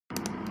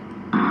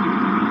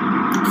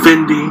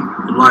Fendi,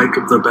 like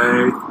the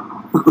bag.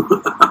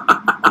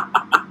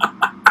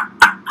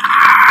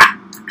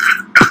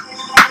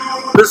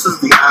 This is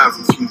the I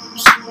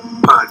Refuse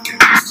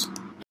podcast.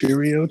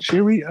 Cheerio,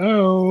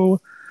 cheerio.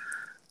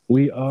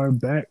 We are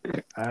back.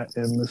 I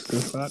am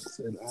Mr. Fox,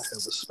 and I have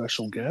a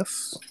special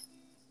guest.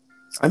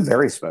 I'm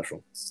very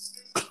special.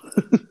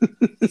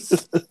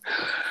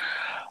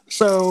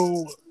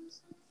 So,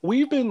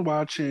 we've been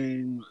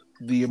watching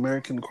the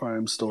American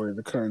Crime Story,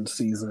 the current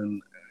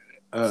season,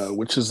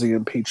 which is the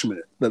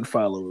impeachment that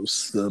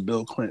follows the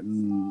Bill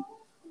Clinton,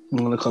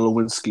 Monica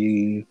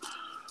Lewinsky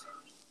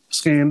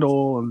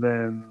scandal, and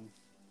then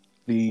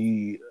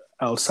the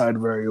outside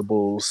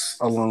variables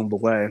along the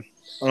way.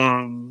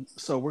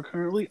 So we're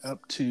currently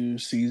up to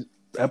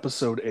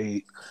episode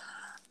 8.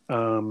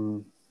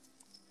 And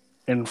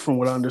from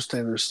what I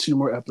understand, there's 2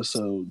 more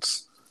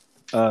episodes,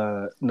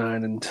 9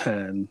 and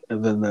 10,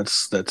 and then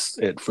that's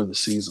it for the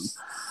season.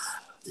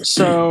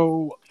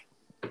 So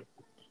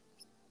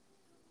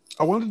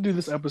I wanted to do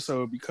this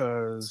episode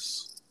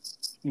because,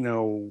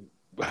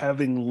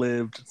 having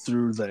lived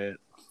through that,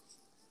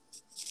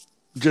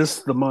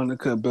 just the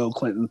Monica Bill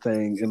Clinton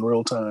thing in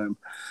real time,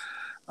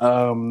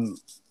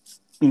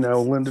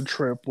 Linda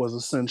Tripp was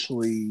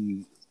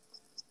essentially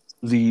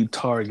the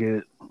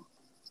target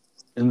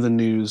in the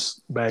news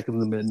back in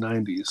the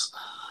mid-90s.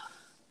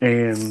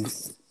 And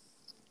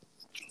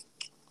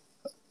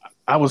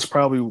I was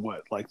probably,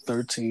 12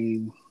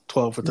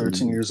 or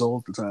 13 years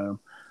old at the time.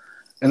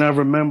 And I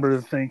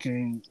remember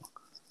thinking,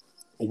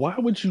 why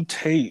would you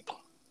tape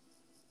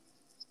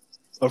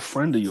a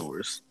friend of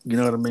yours? You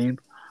know what I mean?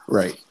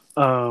 Right.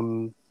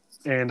 And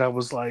I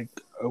was like,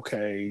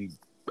 okay,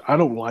 I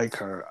don't like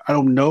her. I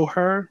don't know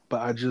her, but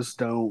I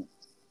don't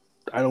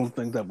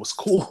think that was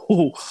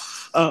cool.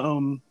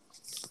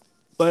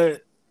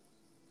 But,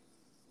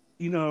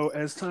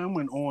 as time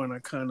went on, I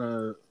kind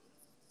of,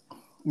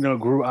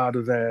 grew out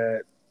of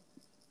that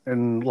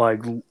and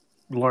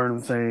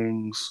learned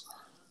things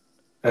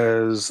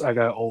as I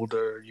got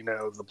older,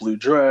 the blue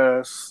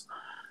dress,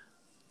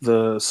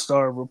 the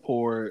Star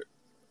Report,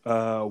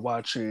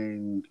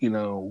 watching,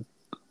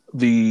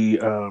 the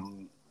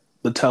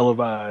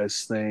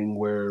televised thing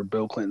where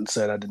Bill Clinton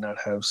said I did not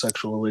have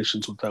sexual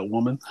relations with that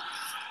woman.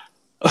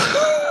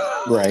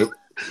 Right.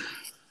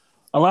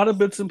 A lot of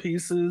bits and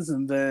pieces,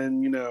 and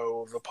then,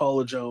 the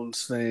Paula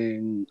Jones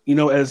thing.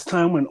 As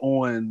time went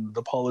on,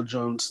 the Paula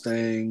Jones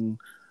thing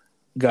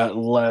got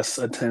less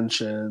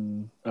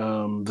attention.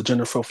 The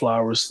Jennifer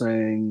Flowers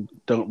thing,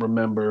 don't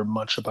remember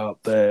much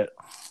about that.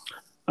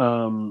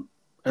 And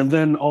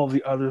then all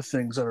the other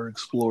things that are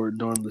explored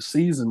during the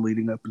season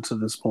leading up until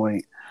this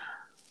point,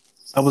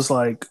 I was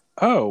like,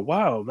 oh,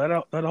 wow,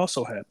 that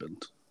also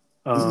happened.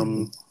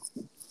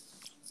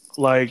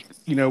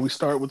 We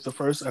start with the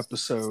first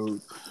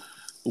episode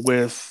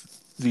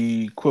with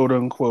the quote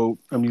unquote,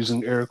 I'm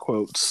using air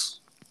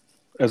quotes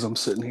as I'm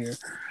sitting here,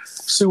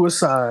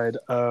 suicide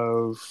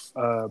of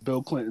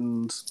Bill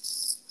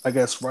Clinton's, I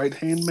guess,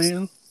 right-hand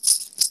man.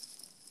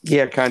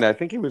 Yeah, kind of. I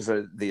think he was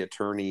the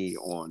attorney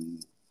on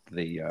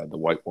the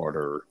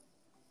Whitewater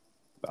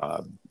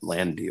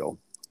land deal.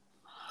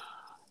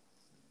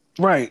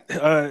 Right.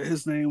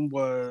 His name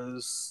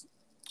was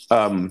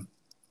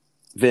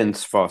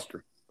Vince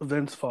Foster.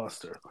 Vince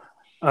Foster.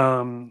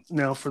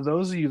 Now, for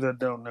those of you that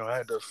don't know, I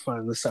had to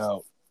find this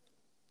out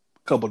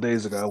a couple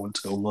days ago. I went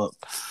to go look.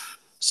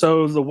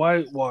 So the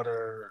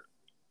Whitewater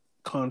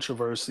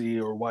controversy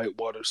or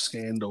Whitewater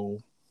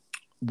scandal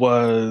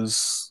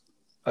was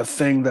a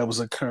thing that was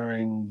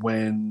occurring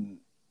when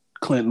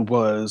Clinton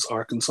was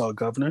Arkansas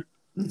governor.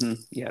 Mm-hmm.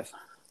 Yes.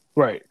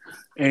 Right.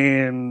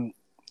 And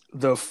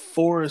the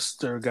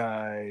Forrester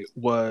guy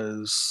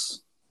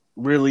was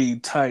really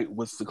tight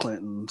with the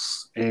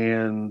Clintons,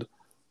 and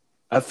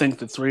I think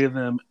the 3 of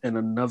them and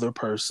another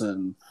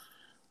person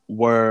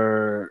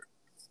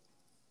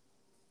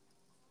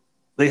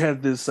they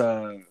had this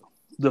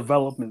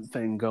development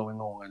thing going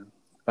on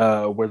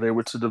where they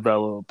were to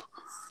develop,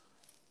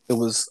 it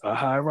was a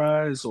high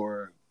rise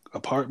or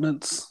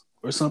apartments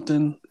or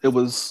something. It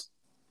was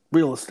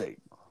real estate.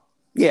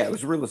 Yeah, it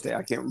was real estate.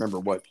 I can't remember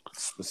what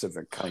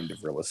specific kind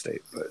of real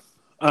estate, but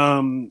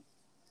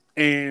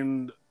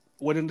and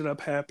what ended up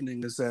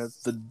happening is that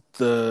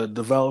the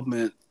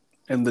development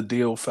and the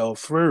deal fell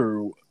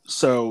through.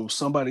 So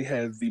somebody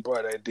had the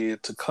bright idea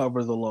to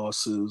cover the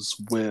losses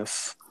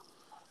with,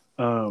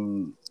 I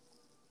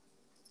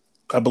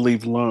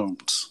believe,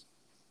 loans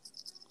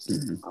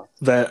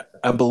that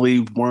I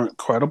believe weren't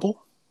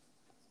credible.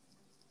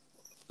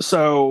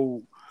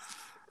 So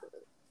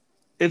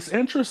it's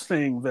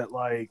interesting that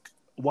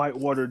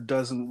Whitewater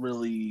doesn't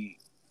really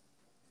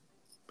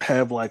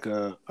have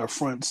a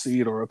front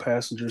seat or a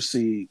passenger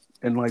seat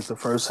in the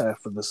first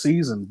half of the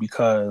season,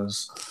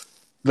 because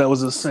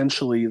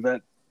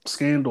that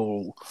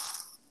scandal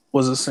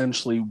was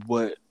essentially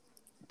what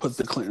put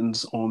the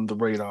Clintons on the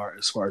radar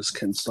as far as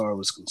Ken Starr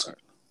was concerned.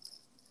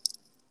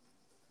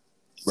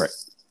 Right.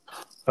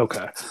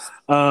 Okay.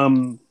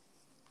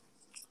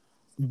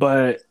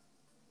 But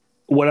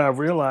what I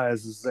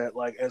realized is that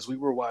as we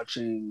were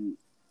watching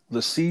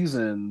the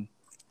season,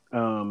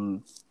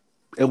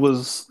 it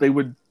was they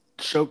would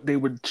show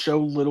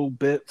little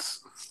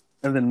bits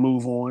and then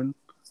move on,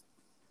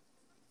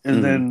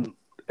 and then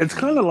it's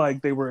kind of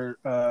like they were,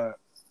 I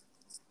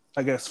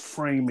guess,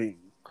 framing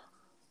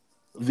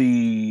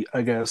the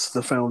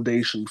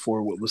foundation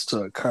for what was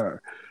to occur.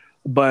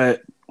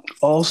 But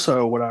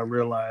also, what I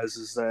realized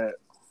is that,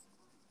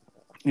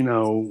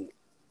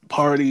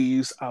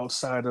 parties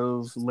outside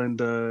of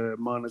Linda,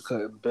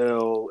 Monica, and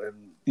Bill,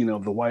 and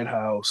the White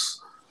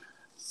House,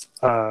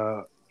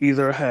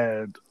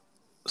 either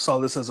saw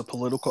this as a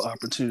political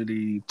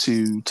opportunity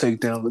to take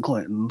down the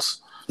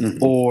Clintons,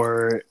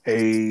 or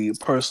a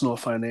personal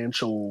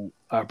financial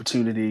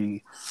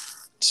opportunity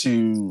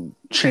to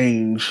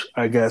change,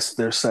 I guess,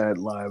 their sad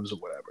lives or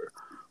whatever.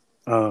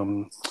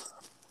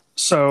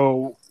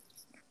 So,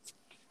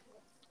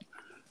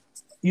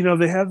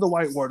 they had the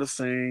Whitewater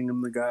thing,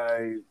 and the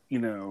guy,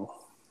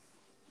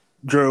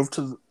 drove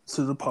to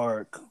the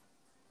park,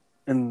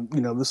 and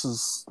this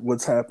is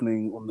what's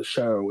happening on the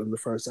show in the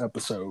first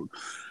episode,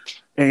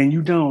 and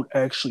you don't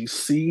actually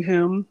see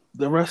him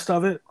the rest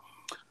of it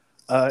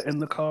in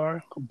the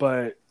car,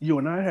 but you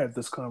and I had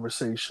this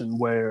conversation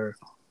where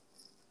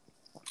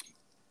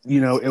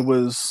it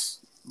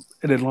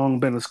had long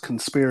been a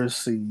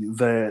conspiracy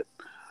that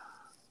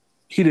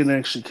he didn't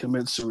actually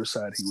commit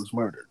suicide, he was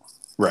murdered.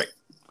 Right.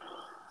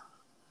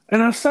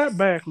 And I sat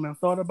back and I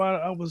thought about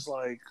it. I was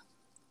like,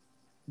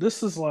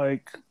 this is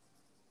like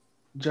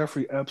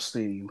Jeffrey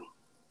Epstein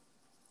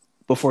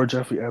before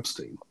Jeffrey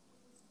Epstein.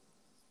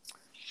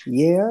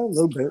 Yeah, a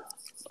little bit.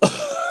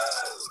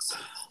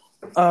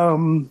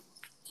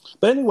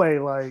 But anyway,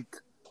 like,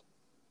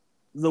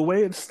 the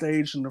way it's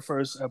staged in the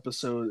first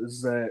episode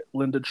is that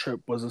Linda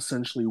Tripp was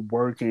essentially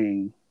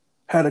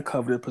had a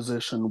coveted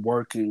position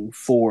working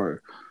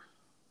for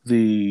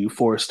the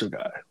Forrester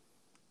guy.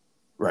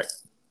 Right.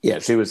 Yeah,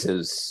 she was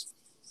his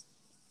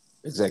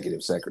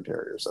executive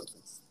secretary or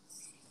something.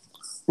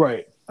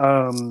 Right.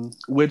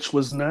 Which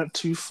was not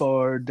too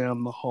far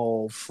down the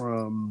hall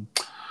from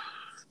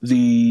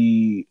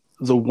the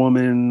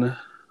woman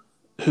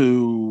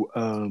who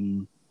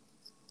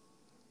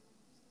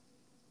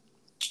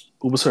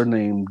what was her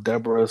name?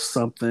 Deborah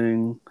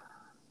something.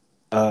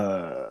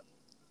 One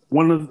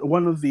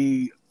of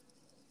the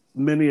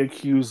many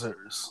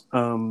accusers.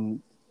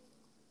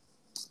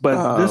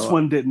 But this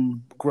one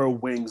didn't grow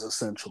wings,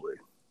 essentially.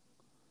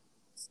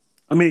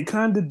 I mean, it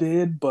kind of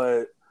did,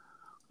 but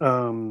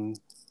I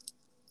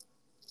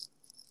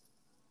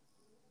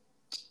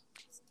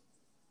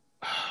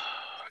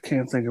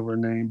can't think of her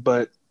name.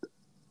 But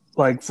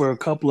like for a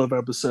couple of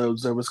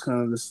episodes, there was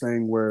kind of this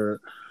thing where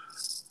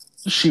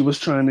she was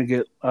trying to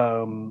get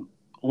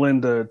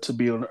Linda to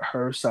be on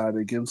her side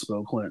against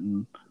Bill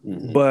Clinton,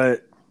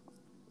 but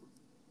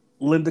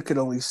Linda could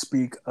only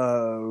speak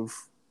of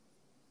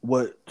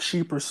what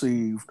she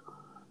perceived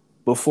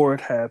before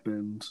it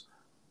happened,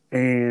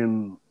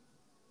 and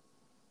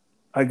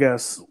I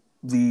guess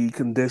the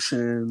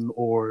condition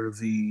or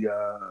the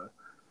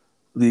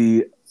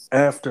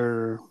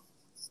after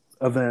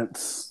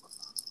events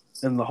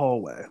in the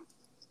hallway.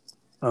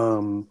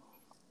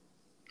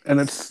 And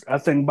I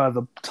think by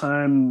the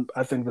time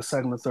the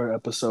second or third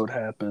episode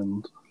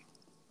happened,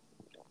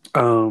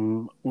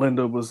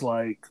 Linda was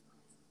like,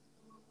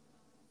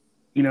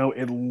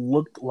 it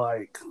looked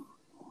like,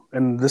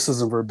 and this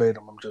isn't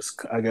verbatim, I'm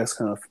just, I guess,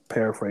 kind of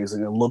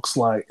paraphrasing. It looked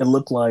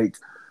like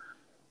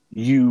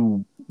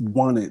you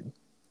wanted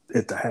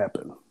it to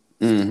happen.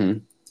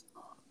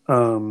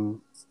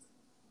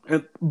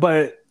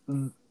 But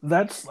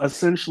that's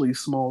essentially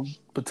small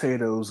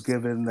potatoes,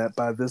 given that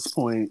by this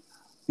point,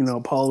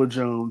 Paula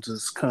Jones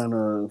is kind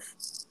of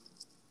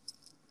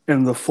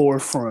in the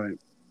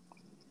forefront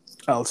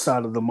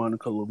outside of the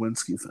Monica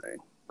Lewinsky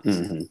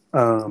thing.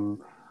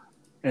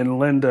 And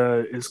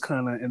Linda is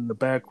kind of in the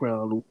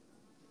background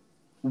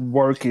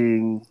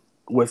working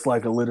with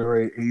like a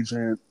literary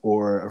agent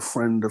or a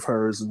friend of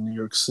hers in New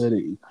York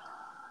City,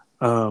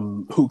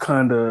 who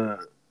kind of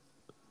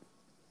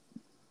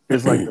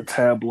is like the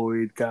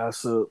tabloid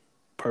gossip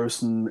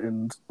person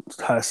in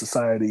high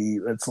society.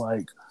 That's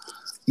like,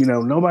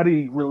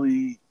 nobody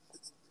really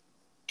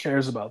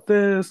cares about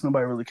this.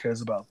 Nobody really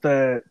cares about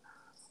that.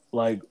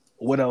 Like,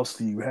 what else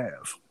do you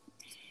have?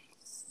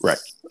 Right.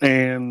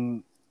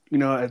 And,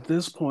 at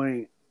this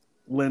point,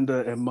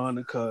 Linda and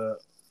Monica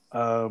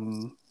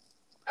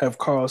have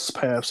crossed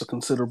paths a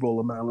considerable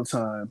amount of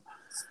time.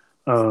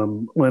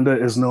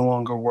 Linda is no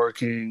longer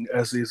working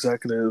as the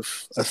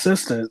executive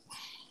assistant,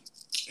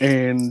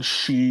 and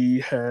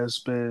she has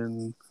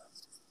been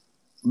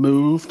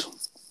moved,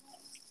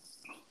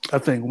 I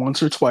think,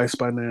 once or twice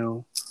by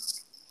now.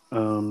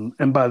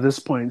 And by this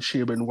point, she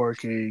had been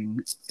working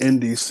in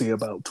DC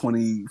about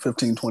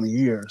 20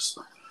 years.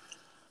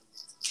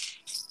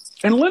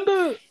 And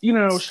Linda,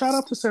 shout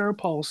out to Sarah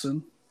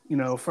Paulson,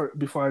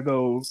 before I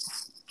go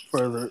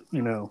further,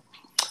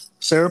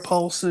 Sarah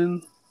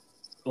Paulson,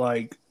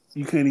 like,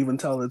 you can't even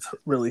tell it's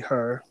really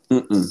her.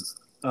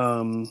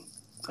 I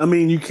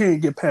mean, you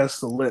can't get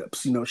past the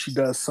lips. She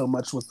does so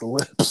much with the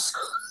lips.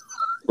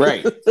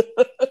 Right.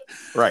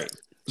 Right.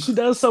 She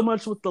does so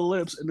much with the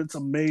lips, and it's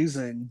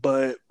amazing.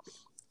 But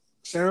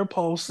Sarah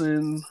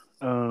Paulson,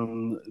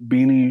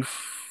 Beanie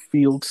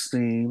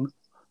Fieldstein,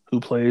 who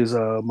plays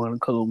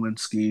Monica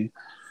Lewinsky,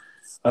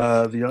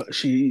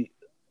 she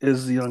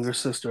is the younger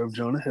sister of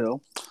Jonah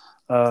Hill.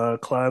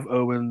 Clive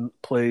Owen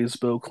plays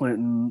Bill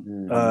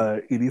Clinton.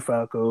 Edie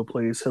Falco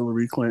plays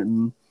Hillary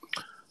Clinton.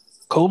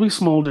 Colby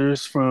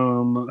Smulders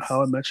from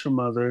How I Met Your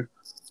Mother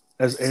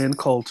as Ann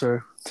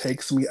Coulter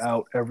takes me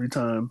out every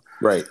time.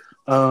 Right.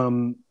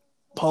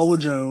 Paula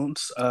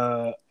Jones.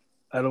 I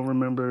don't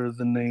remember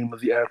the name of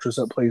the actress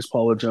that plays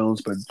Paula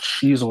Jones, but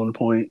she's on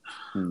point.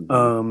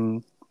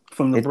 From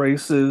the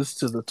braces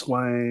to the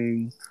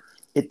twang.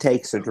 It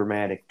takes a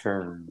dramatic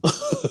turn.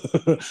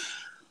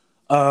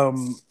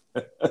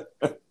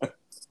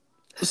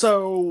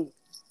 So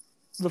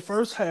the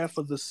first half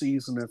of the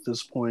season at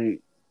this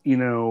point,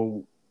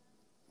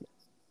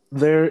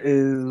 there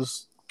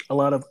is a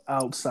lot of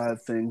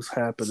outside things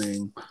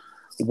happening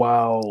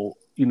while,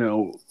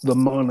 the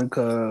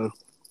Monica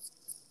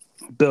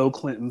Bill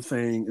Clinton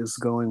thing is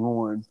going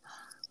on.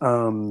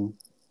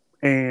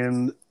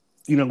 And,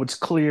 it's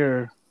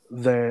clear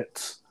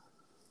that,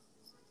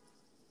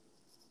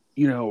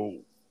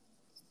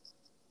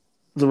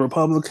 the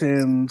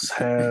Republicans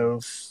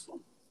have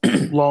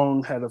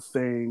long had a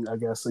thing, I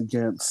guess,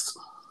 against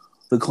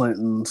the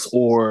Clintons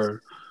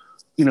or,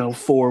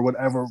 for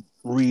whatever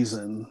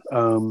reason.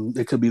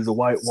 It could be the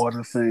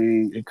Whitewater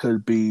thing. It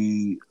could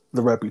be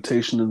the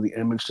reputation and the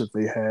image that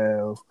they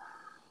have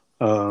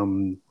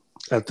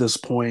at this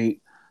point.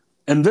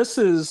 And this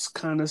is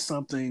kind of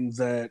something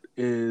that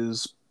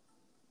is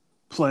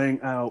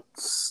playing out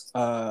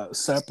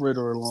separate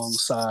or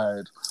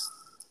alongside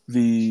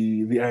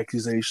the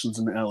accusations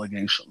and the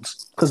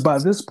allegations. Because by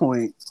this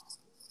point,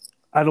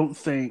 I don't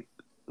think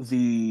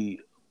the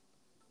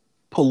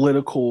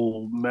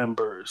political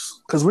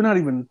members, because we're not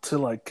even to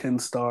like Ken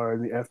Starr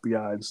and the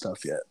FBI and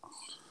stuff yet.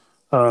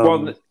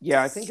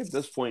 I think at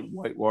this point,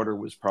 Whitewater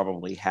was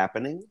probably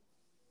happening.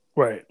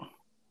 Right.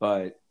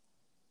 But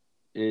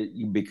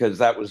because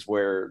that was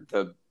where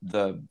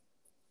the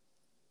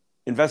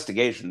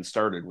investigation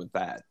started with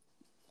that.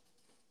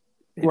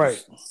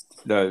 Right.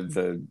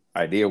 The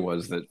idea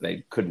was that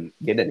they couldn't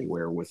get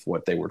anywhere with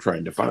what they were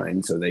trying to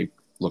find, so they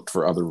looked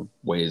for other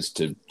ways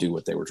to do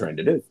what they were trying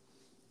to do.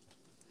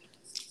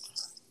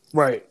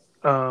 Right.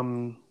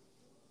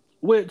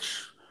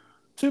 Which,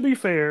 to be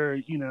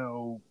fair,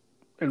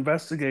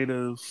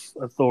 investigative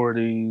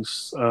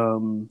authorities,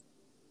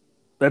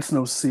 that's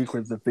no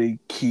secret that they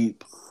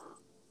keep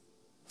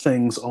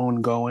things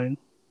ongoing.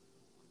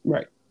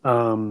 Right.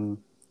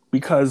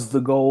 Because the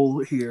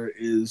goal here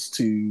is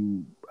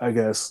to, I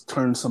guess,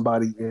 turn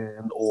somebody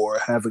in or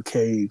have a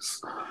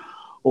case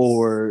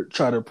or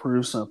try to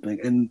prove something.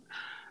 And,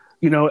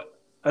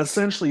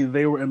 essentially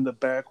they were in the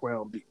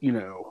background,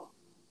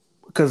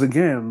 because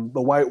again,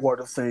 the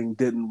Whitewater thing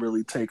didn't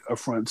really take a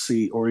front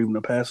seat or even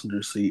a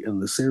passenger seat in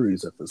the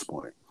series at this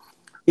point.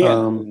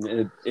 Yeah,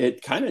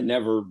 it kind of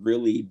never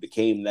really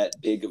became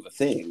that big of a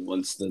thing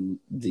once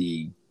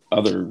the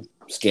other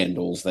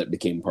scandals that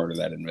became part of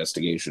that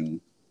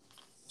investigation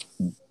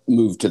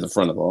moved to the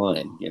front of the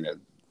line,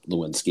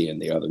 Lewinsky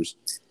and the others.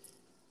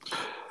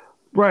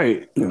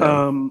 Right.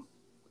 And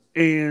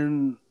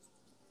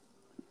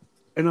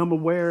I'm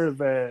aware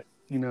that,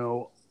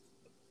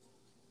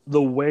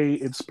 the way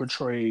it's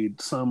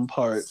portrayed, some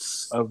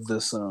parts of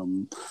this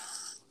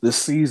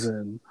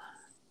season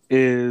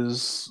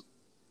is,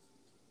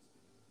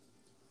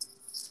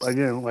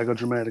 again, like a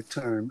dramatic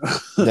turn.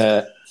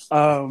 That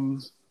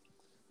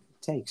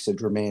takes a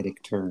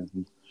dramatic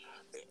turn.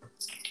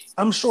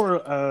 I'm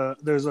sure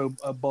there's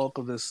a bulk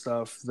of this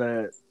stuff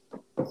that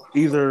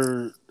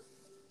either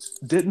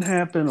didn't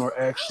happen or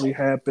actually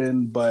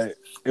happened, but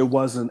it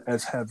wasn't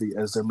as heavy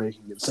as they're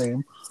making it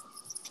seem.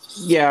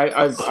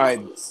 Yeah,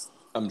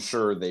 I'm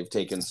sure they've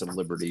taken some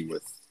liberty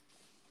with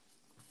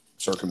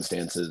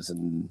circumstances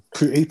and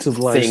creative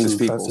license, things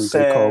people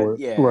said. They call it.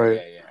 Yeah,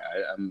 right.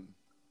 Yeah.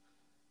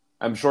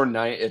 I'm sure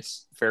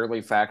it's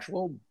fairly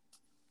factual,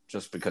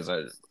 just because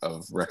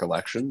of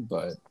recollection,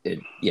 but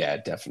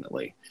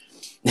definitely.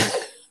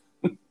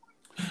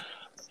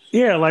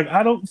 Yeah, like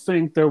I don't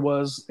think there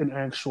was an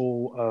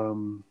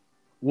actual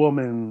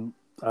woman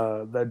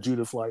that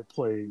Judith Light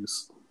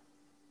plays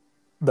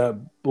that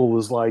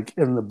was like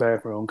in the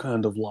background,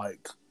 kind of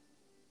like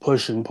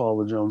pushing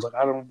Paula Jones. Like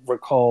I don't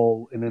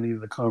recall in any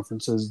of the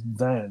conferences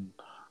then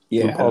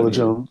Paula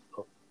Jones,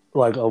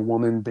 like a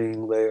woman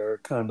being there,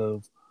 kind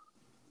of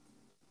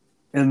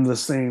in the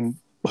same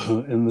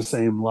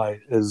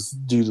light as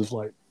Judith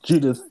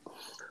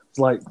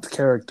Light's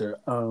character.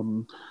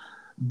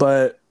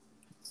 But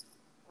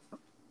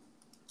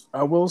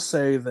I will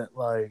say that,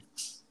 like,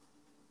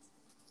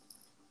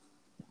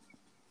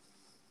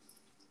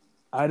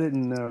 I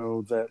didn't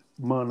know that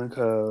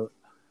Monica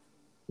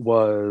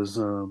was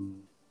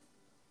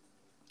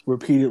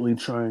repeatedly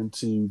trying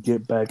to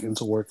get back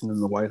into working in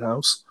the White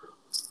House.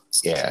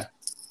 Yeah.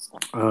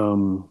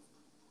 And,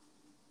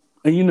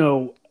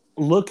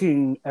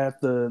 looking at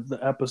the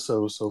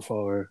episode so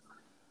far,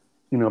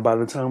 by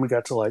the time we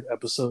got to like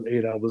episode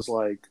 8, I was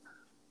like,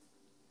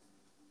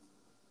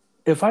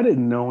 if I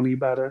didn't know any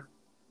better,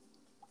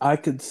 I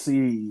could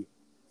see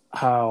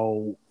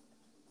how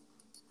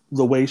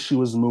the way she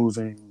was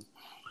moving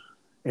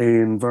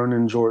and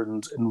Vernon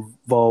Jordan's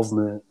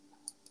involvement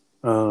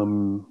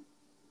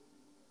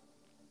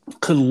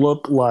could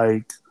look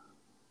like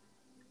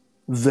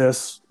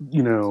this,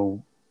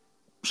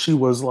 she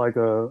was like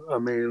a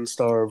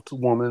man-starved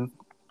woman.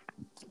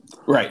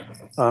 Right.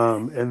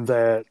 And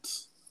that,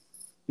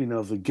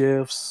 the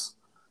gifts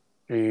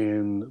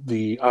and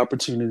the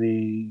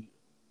opportunity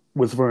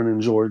with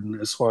Vernon Jordan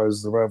as far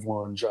as the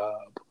Revlon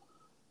job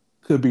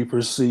could be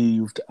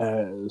perceived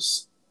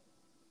as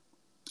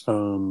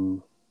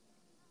a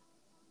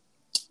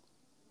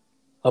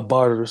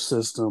barter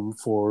system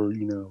for,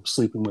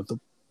 sleeping with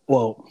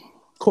quote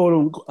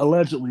unquote,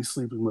 allegedly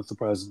sleeping with the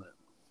president.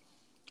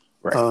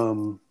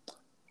 Right.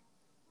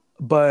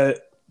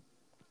 But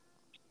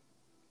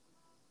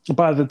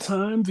by the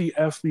time the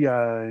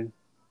FBI,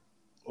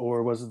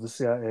 or was it the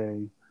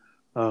CIA,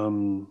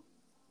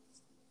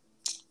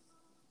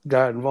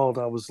 got involved,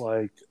 I was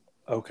like,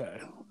 okay,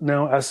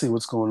 now I see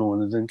what's going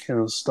on. And then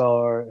Kenneth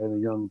Starr and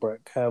a young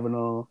Brett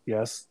Kavanaugh,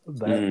 yes,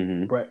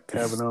 that Brett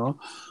Kavanaugh,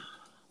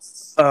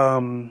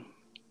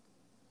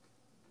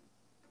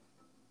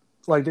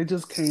 like they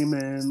just came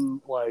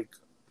in like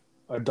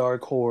a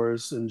dark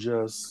horse and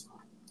just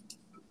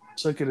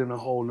took it in a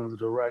whole nother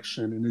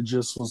direction. And it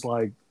just was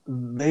like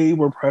they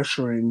were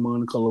pressuring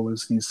Monica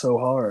Lewinsky so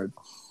hard.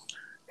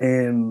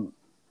 And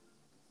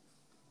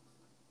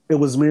it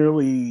was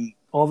merely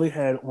all they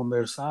had on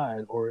their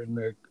side or in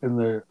their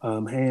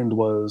hand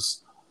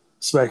was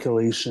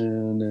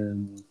speculation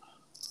and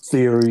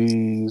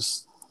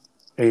theories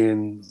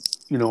and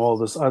all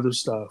this other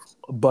stuff.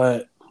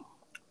 But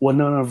what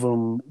none of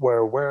them were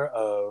aware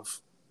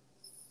of,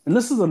 and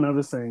this is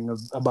another thing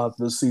about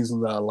this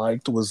season that I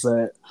liked, was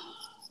that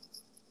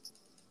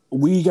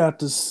we got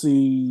to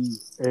see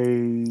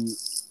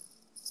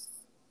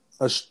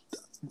I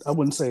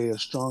wouldn't say a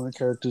stronger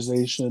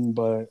characterization,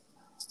 but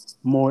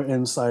more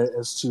insight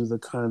as to the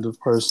kind of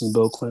person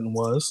Bill Clinton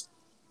was,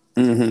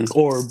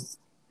 or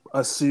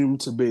assumed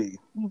to be.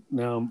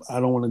 Now, I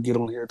don't want to get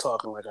on here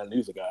talking like I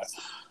knew the guy.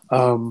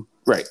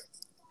 Right.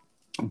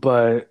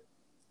 But,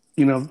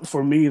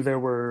 for me, there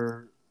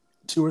were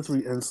 2 or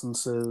 3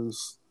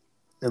 instances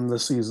in the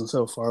season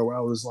so far where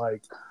I was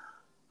like,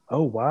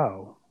 oh,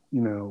 wow,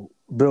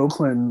 Bill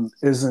Clinton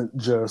isn't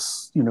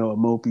just, a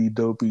mopey,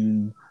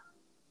 dopey,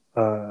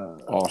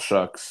 all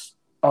shucks,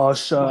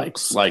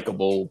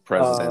 likable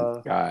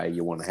president guy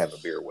you want to have a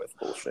beer with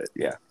bullshit.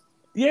 Yeah,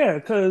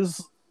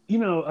 because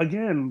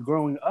again,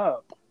 growing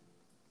up,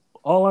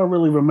 all I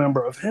really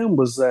remember of him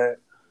was that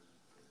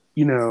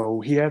he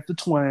had the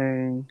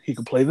twang, he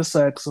could play the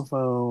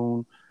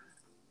saxophone,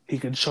 he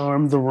could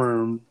charm the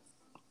room,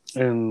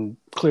 and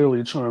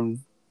clearly charm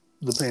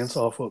the pants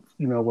off of,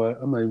 you know what,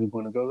 I'm not even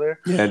going to go there.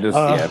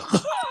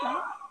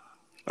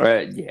 All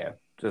right, yeah,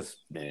 just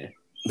meh.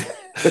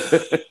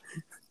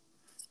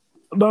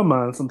 Don't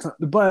mind sometimes,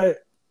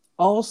 but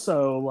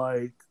also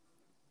like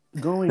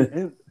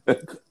going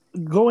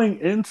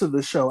into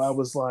the show, I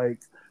was like,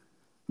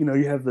 you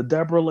have the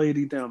Deborah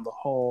lady down the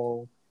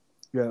hall,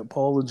 you got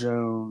Paula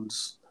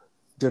Jones,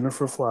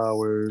 Jennifer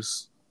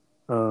Flowers,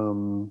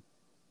 and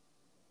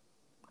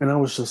I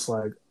was just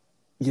like,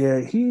 yeah,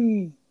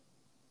 he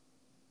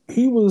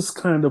was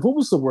kind of, what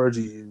was the word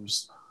you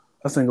used?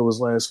 I think it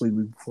was last week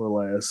before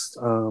last,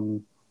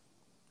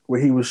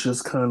 where he was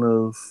just kind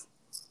of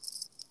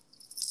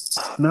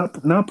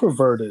not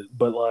perverted,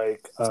 but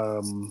like,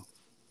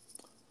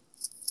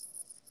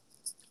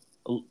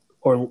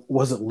 or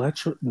was it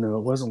lecherous? No,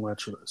 it wasn't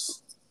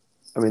lecherous.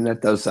 I mean,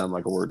 that does sound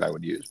like a word I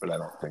would use, but I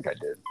don't think I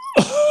did.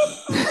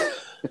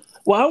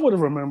 Well, I would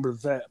have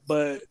remembered that,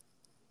 but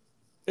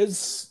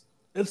it's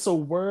a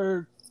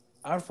word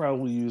I've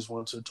probably used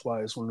once or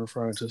twice when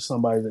referring to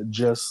somebody that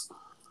just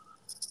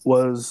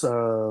was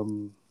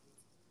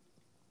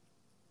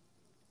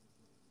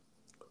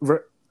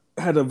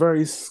had a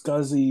very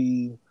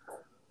scuzzy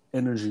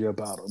energy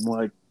about him,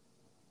 like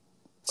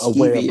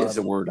skeevy is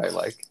a word I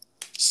like.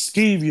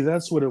 Skeevy,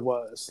 that's what it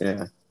was.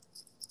 Yeah.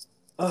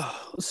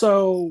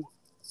 So,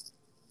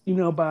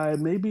 by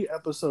maybe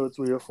episode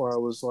 3 or 4, I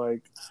was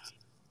like,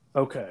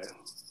 okay,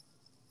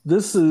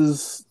 this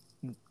is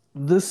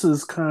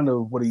kind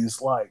of what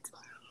he's like.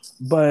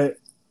 But,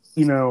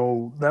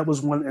 that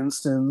was one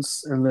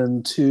instance. And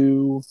then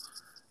 2,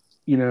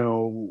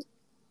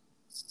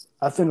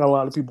 I think a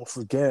lot of people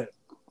forget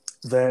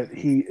that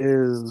he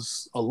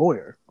is a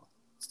lawyer.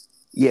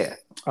 Yeah.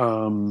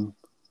 And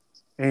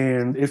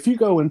if you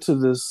go into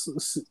this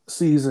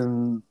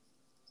season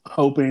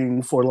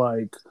hoping for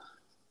like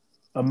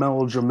a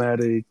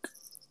melodramatic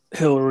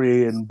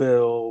Hillary and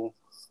Bill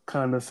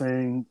kind of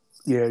thing,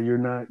 yeah, you're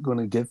not going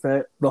to get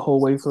that the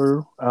whole way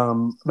through.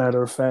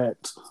 Matter of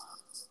fact,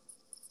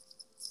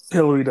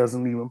 Hillary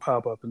doesn't even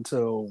pop up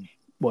until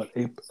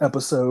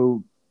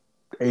episode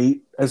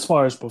 8 as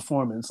far as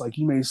performance. Like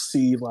you may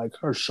see like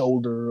her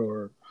shoulder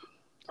or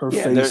her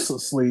Yeah, face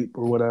asleep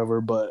or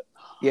whatever, but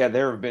yeah,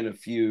 there have been a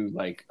few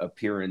like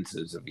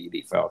appearances of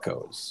Edie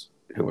Falco as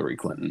Hillary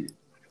Clinton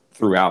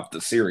throughout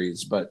the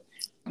series, but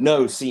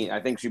no scene.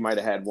 I think she might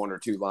have had one or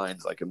two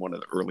lines like in one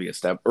of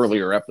the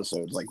earlier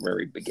episodes, like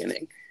very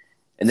beginning,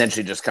 and then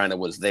she just kind of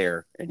was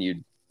there, and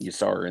you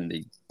saw her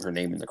in her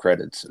name in the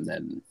credits, and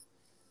then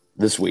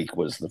this week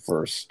was the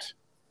first.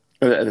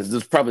 This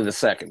is probably the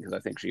second because I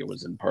think she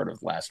was in part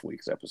of last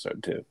week's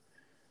episode too.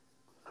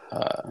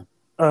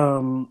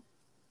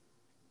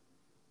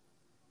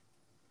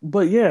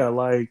 But yeah,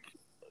 like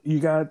you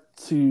got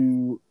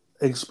to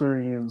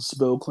experience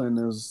Bill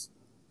Clinton as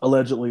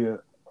allegedly a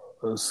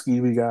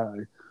skeevy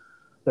guy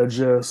that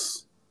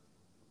just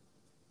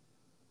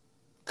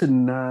could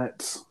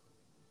not.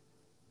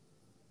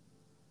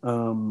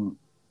 I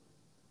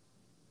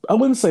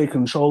wouldn't say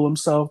control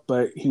himself,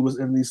 but he was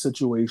in these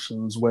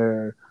situations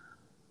where,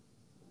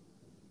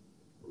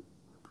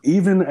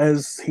 even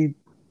as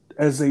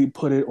they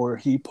put it, or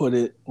he put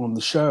it on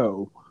the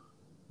show,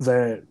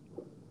 that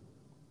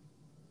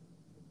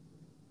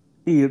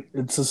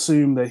it's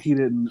assumed that he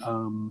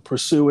didn't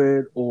pursue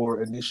it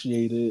or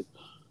initiate it.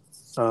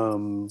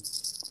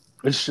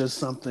 It's just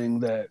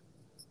something that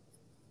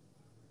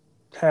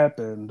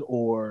happened,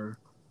 or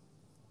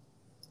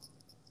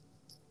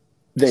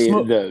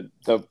The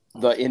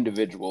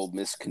individual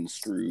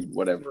misconstrued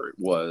whatever it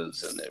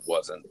was, and it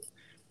wasn't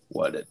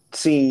what it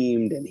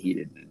seemed, and he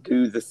didn't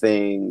do the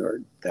thing,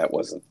 or that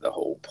wasn't the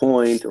whole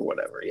point, or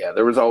whatever. Yeah,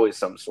 there was always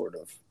some sort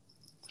of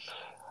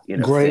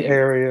gray thing.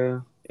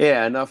 area.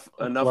 Yeah, enough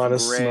a lot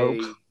of gray.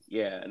 smoke.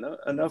 Yeah,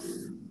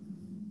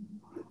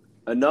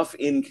 enough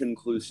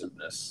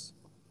inconclusiveness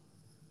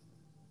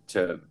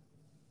to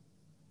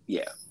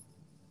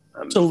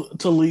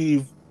to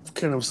leave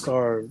Kenneth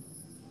Starr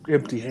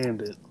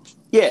empty-handed.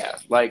 Yeah,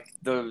 like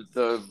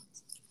the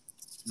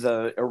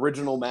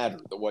original matter,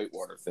 the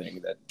Whitewater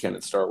thing that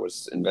Kenneth Starr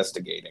was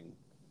investigating.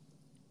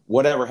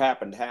 Whatever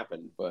happened,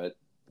 but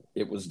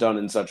it was done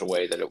in such a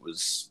way that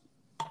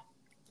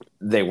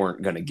they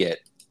weren't going to get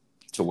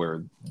to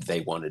where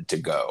they wanted to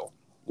go,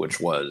 which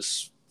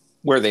was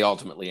where they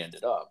ultimately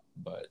ended up.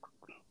 But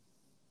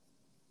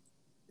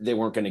they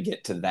weren't going to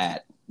get to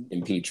that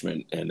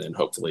impeachment and then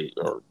hopefully,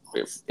 or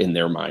if in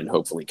their mind,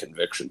 hopefully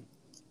conviction.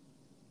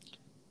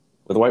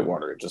 With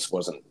Whitewater, it just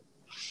wasn't.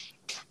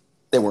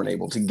 They weren't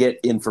able to get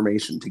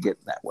information to get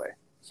that way,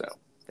 so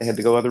they had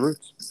to go other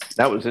routes.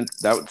 That was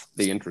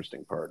the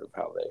interesting part of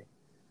how they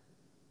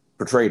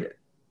portrayed it,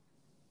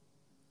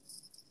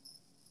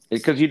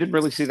 because you didn't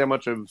really see that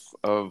much of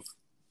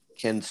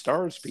Ken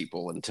Starr's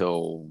people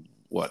until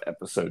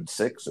episode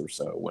 6 or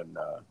so, when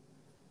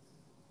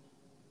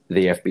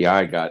the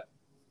FBI got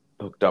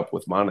hooked up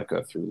with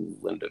Monica through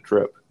Linda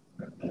Tripp.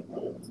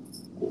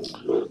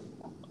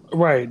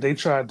 Right, they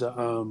tried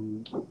to,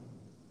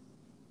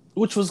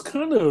 which was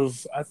kind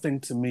of, I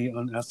think, to me,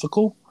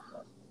 unethical,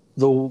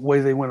 the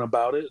way they went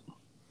about it,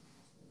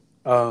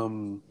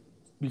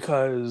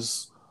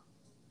 because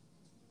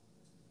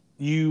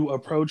you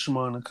approach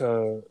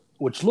Monica,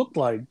 which looked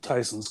like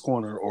Tyson's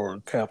Corner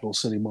or Capital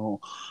City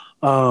Mall.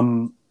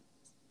 It's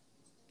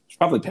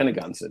probably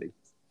Pentagon City,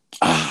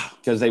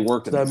 because they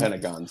worked at the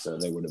Pentagon, so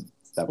they would have.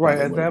 Right,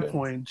 at that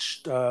point,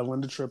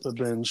 Linda Tripp had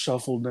been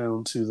shuffled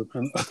down to the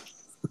Pentagon.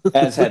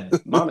 As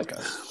had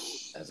Monica,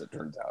 as it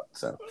turns out.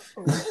 So,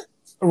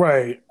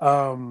 right.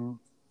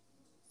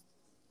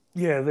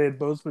 Yeah, they had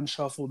both been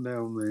shuffled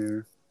down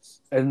there.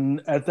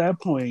 And at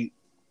that point,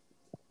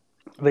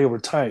 they were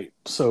tight.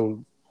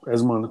 So,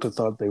 as Monica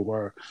thought they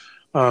were.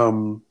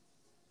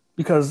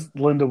 Because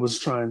Linda was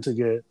trying to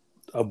get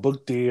a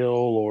book deal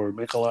or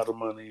make a lot of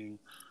money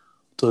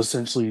to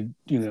essentially,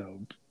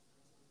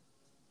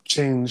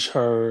 change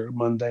her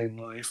mundane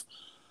life.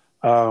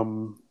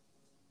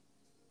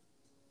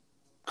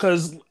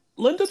 Because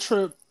Linda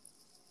Tripp,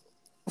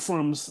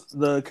 from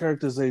the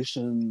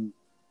characterization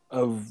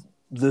of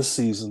this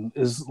season,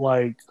 is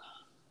like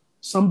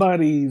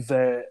somebody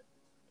that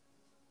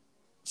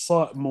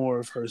thought more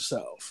of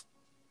herself.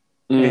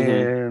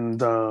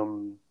 Mm-hmm.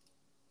 And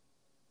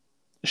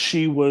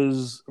she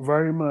was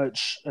very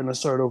much an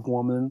assertive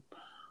woman.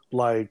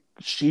 Like,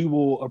 she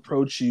will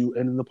approach you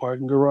in the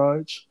parking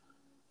garage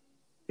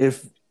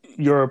if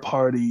you're a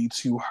party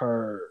to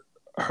her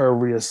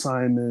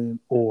reassignment,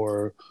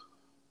 or...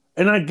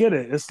 And I get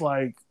it. It's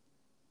like,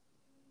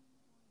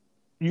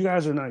 you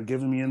guys are not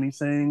giving me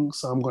anything,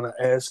 so I'm going to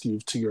ask you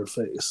to your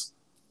face.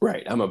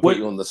 Right. I'm going to put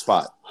you on the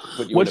spot.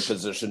 Put you in a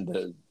position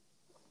to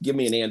give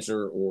me an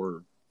answer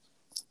or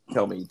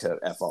tell me to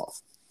F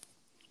off.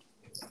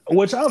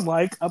 Which I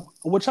like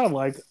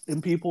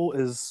in people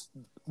is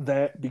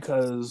that,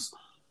 because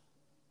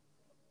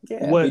be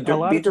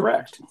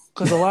direct.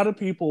 Because what a lot of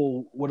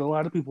people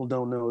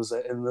don't know is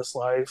that in this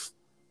life,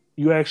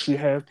 you actually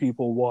have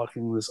people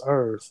walking this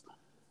earth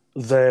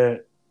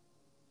that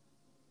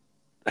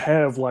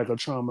have like a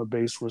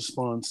trauma-based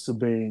response to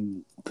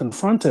being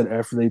confronted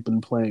after they've been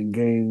playing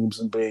games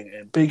and being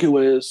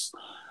ambiguous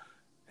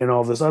and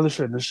all this other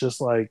shit. And it's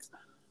just like,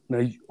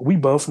 Now, we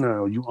both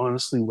know you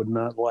honestly would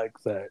not like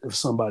that if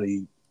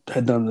somebody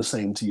had done the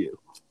same to you.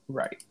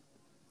 Right.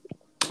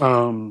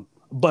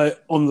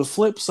 But on the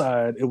flip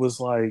side, it was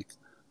like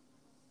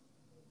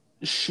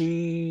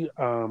she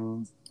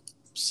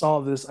saw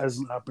this as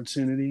an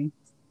opportunity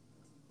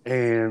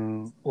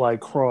and like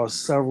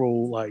crossed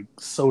several like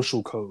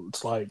social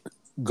codes, like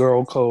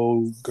girl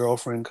code,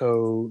 girlfriend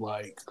code,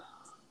 like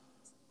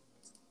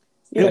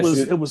Yeah,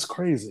 it was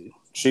crazy.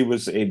 she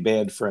was a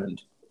bad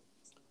friend.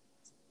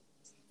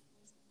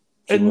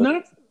 And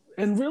not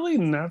and really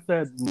not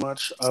that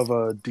much of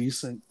a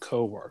decent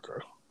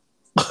coworker.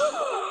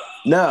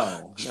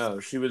 No,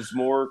 she was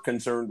more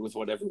concerned with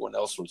what everyone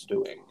else was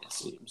doing, it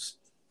seems,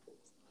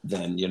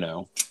 than,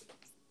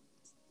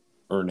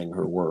 earning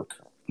her work.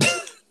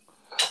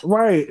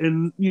 Right.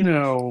 And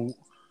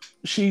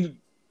she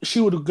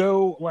would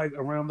go like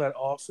around that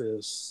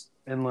office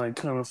and like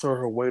kind of throw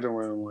her weight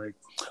around like,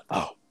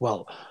 oh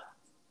well,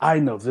 I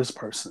know this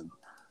person.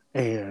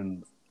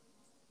 And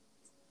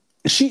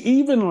she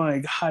even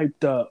like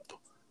hyped up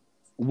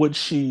what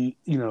she,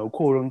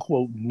 quote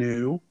unquote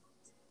knew.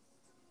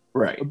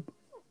 Right.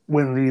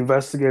 When the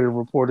investigative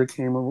reporter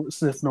came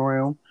sniffing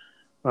around,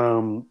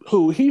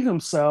 who he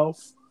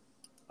himself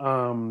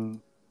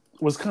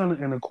was kind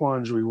of in a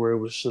quandary where it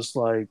was just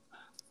like,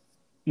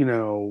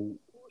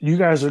 you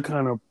guys are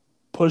kind of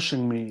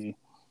pushing me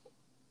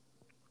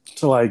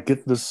to like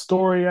get this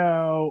story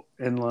out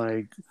and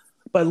like,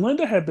 but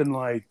Linda had been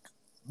like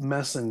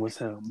messing with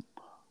him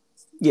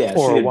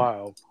for a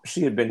while.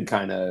 She had been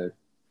kind of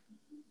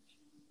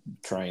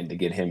trying to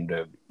get him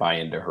to buy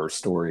into her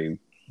story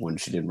when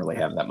she didn't really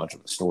have that much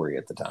of a story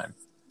at the time.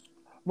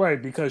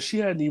 Right, because she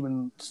hadn't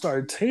even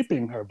started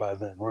taping her by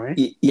then, right?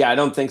 Yeah, I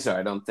don't think so.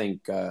 I don't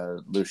think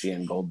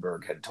Lucienne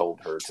Goldberg had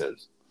told her to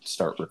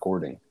start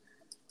recording.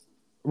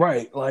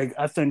 Right, like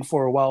I think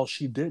for a while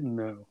she didn't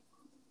know.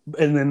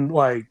 And then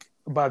like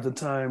by the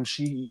time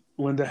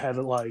Linda had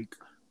like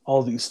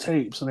all these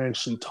tapes and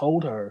actually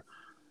told her,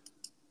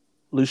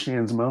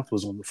 Lucienne's mouth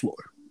was on the floor.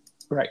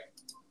 Right.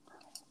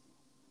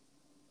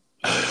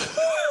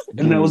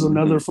 And that was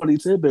another funny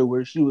tidbit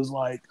where she was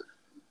like,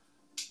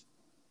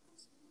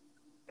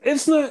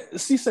 it's not,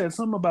 she said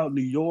something about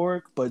New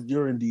York, but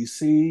you're in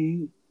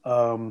DC.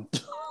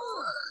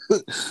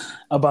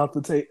 About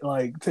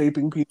the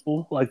taping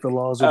people, like the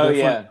laws are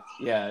different.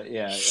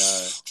 Yeah.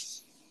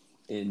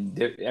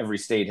 Every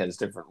state has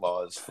different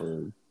laws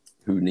for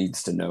who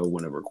needs to know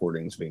when a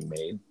recording's being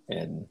made.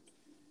 And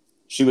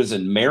she was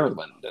in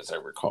Maryland, as I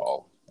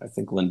recall. I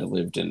think Linda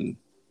lived in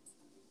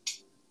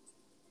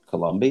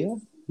Columbia.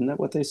 Isn't that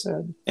what they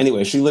said?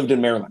 Anyway, she lived in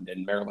Maryland,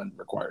 and Maryland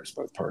requires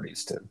both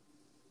parties to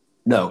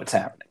know it's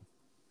happening.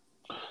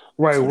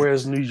 Right,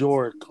 whereas New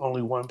York,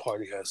 only one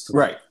party has to.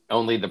 Right,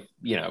 only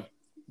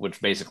which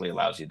basically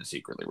allows you to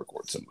secretly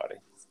record somebody.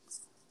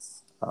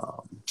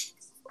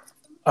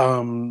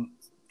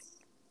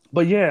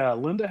 But yeah,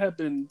 Linda had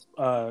been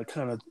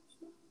kind of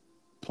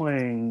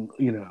playing,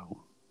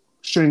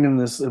 stringing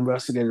this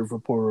investigative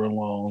reporter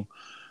along,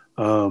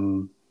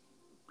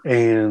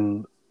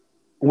 and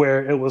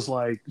where it was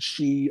like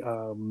she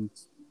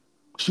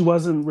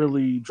wasn't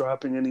really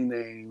dropping any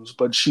names,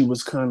 but she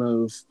was kind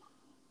of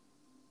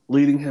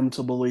leading him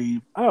to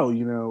believe,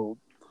 oh,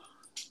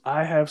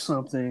 I have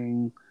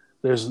something.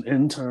 There's an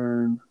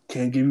intern,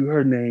 can't give you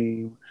her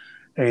name,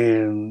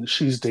 and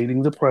she's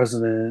dating the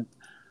president.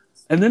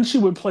 And then she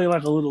would play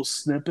like a little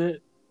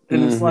snippet,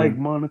 and it's like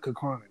Monica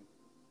crying.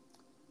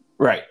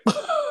 Right.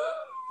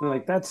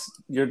 Like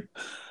you're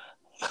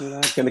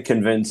not going to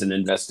convince an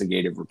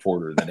investigative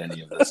reporter that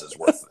any of this is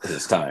worth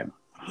his time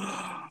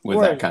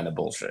with that kind of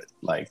bullshit.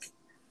 Like,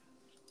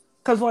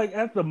 because like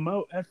at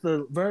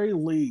the very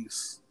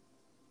least,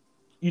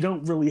 you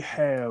don't really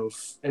have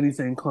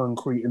anything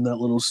concrete in that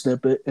little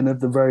snippet, and at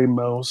the very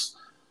most,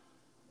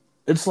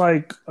 it's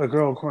like a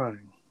girl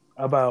crying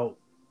about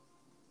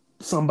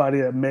somebody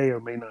that may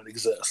or may not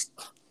exist.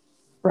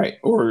 Right,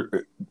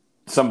 or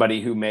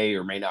somebody who may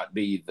or may not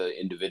be the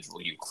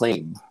individual you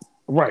claim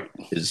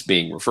is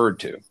being referred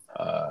to.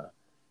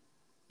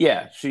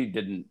 Yeah, she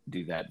didn't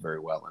do that very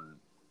well,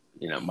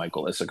 and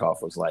Michael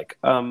Isikoff was like,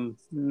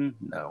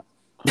 no.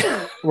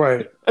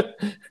 Right.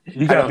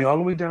 You got me all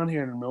the way down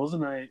here in the middle of the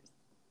night.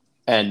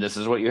 And this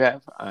is what you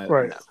have?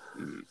 Right.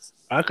 No.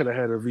 I could have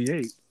had a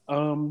V8.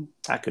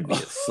 I could be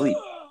asleep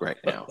right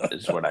now,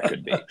 is what I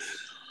could be.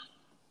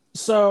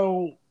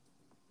 So,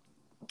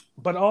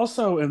 but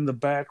also in the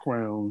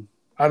background,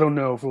 I don't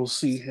know if we'll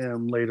see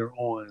him later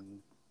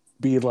on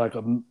be like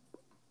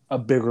a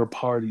bigger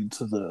party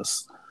to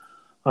this.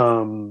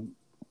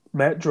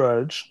 Matt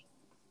Drudge.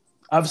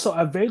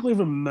 I vaguely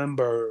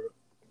remember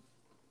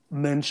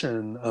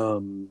mention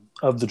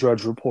of the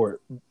Drudge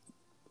Report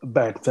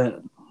back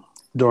then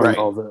during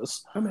all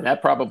this. I mean,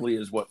 that probably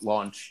is what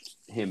launched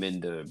him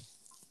into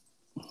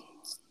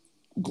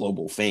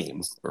global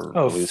fame.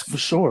 For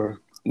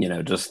sure.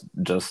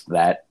 Just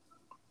that.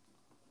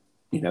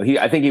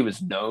 I think he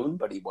was known,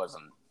 but he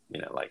wasn't.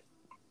 Like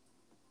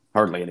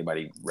hardly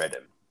anybody read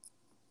him.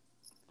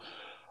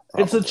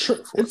 It's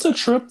a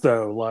trip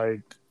though.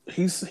 Like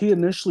he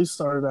initially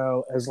started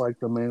out as like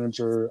the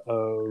manager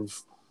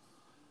of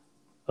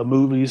a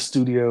movie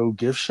studio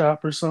gift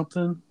shop or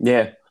something.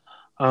 Yeah.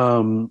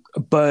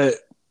 But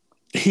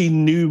he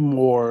knew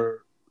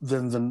more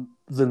than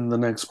the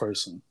next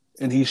person,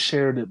 and he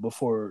shared it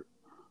before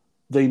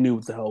they knew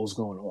what the hell was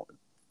going on.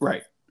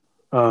 Right.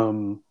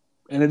 And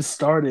it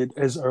started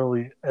as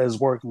early as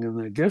working in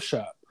the gift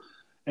shop.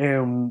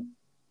 And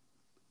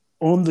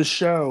on the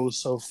show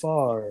so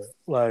far,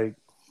 like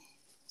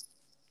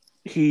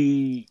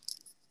he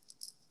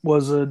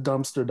was a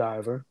dumpster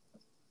diver.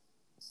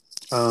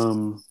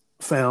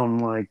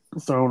 Found like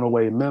thrown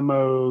away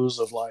memos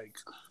of like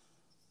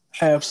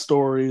half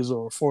stories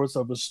or a fourth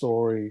of a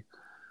story.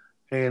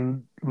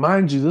 And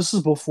mind you, this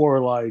is before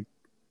like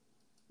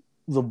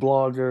the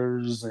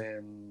bloggers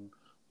and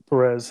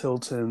Perez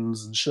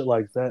Hiltons and shit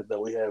like that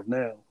we have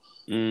now.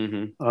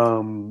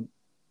 Mm-hmm.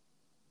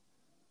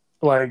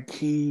 Like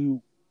he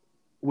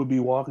would be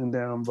walking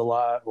down the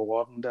lot or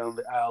walking down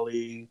the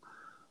alley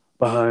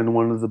behind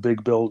one of the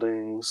big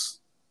buildings,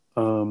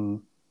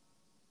 and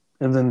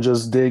then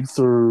just dig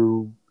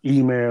through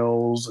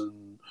emails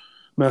and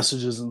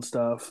messages and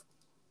stuff.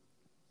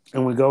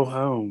 And we go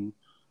home,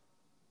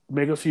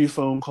 make a few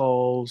phone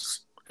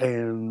calls,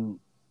 and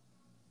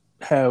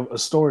have a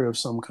story of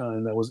some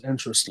kind that was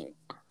interesting.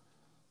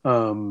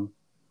 Um,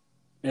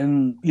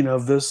 and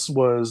this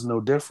was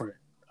no different.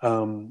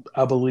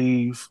 I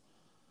believe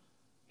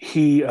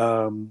he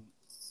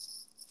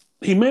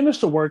managed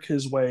to work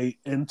his way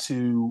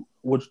into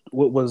what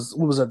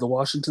was at the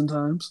Washington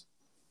Times,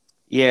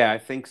 Yeah, I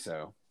think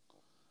so.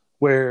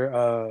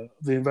 where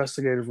the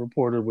investigative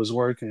reporter was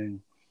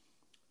working,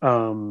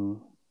 and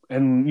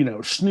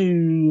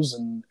Snooze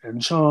and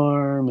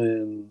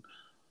Charm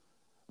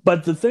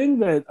but the thing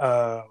that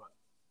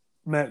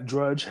Matt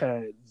Drudge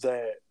had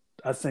that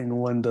I think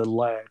Linda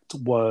lacked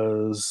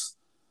was,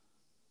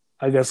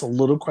 I guess, a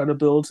little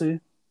credibility,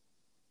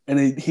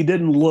 and he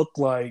didn't look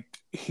like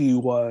he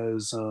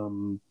was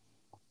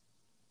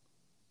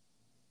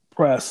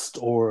pressed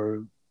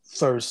or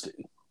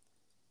thirsty.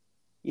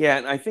 Yeah,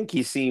 and I think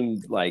he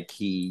seemed like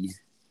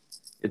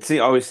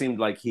always seemed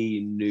like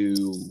he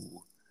knew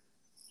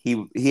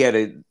he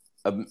had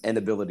an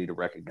ability to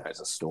recognize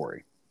a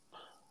story.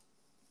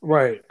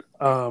 Right.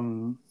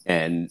 And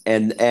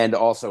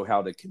also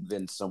how to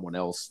convince someone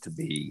else to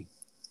be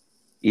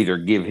either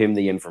give him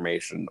the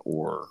information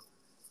or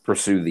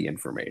pursue the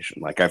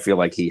information. Like I feel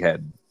like he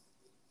had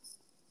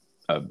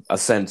a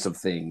sense of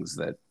things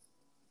that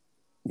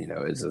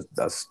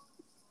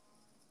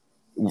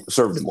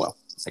served him well,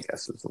 I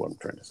guess is what I'm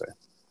trying to say.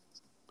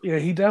 Yeah,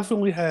 he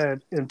definitely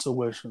had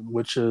intuition,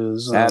 which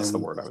is that's the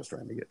word I was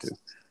trying to get to.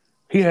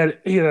 He had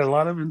a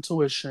lot of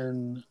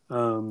intuition,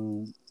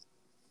 and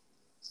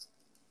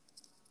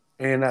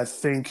I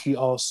think he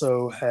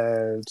also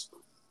had,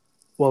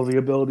 well, the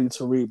ability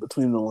to read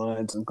between the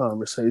lines in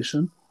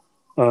conversation.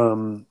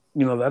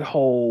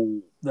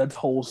 That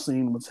whole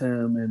scene with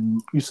him and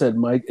you said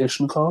Mike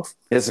Isikoff?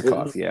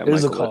 Isikoff, yeah.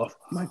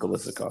 Michael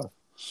Isikoff.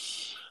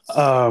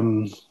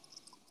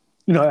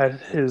 At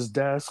his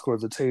desk or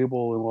the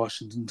table in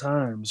Washington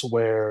Times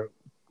where,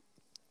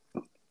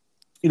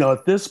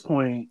 at this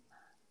point,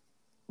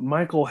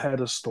 Michael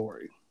had a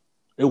story.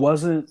 It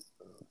wasn't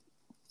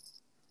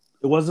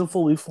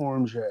fully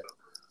formed yet.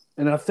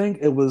 And I think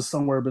it was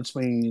somewhere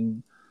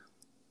between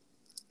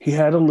he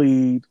had a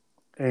lead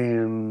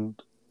and,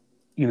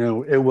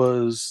 it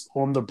was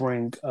on the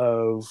brink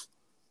of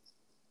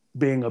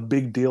being a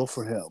big deal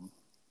for him.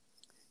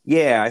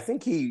 Yeah, I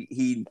think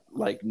he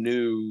like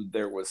knew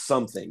there was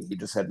something. He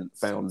just hadn't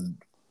found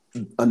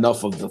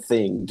enough of the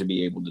thing to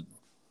be able to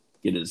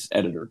get his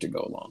editor to go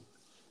along.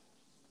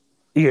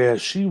 Yeah,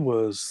 she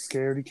was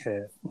scaredy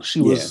cat.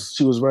 She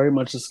was very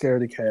much a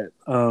scaredy cat.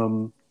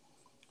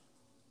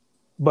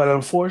 But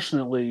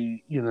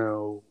unfortunately,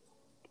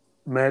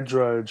 Matt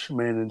Drudge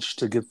managed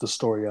to get the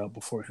story out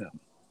before him.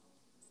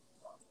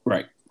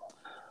 Right.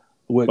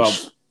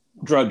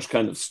 Drudge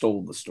kind of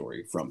stole the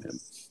story from him.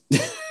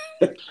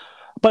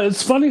 But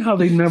it's funny how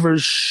they never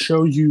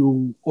show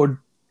you,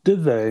 or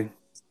did they,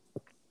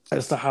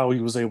 as to how he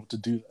was able to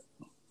do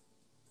that.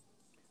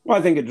 Well,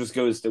 I think it just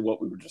goes to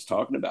what we were just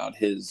talking about,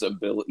 his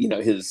ability,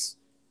 his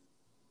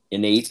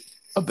innate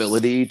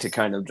ability to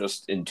kind of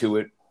just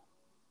intuit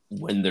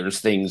when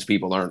there's things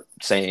people aren't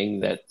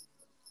saying that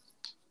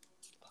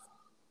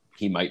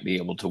he might be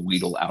able to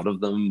wheedle out of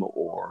them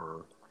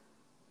or,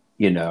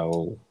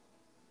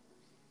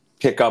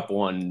 pick up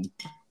on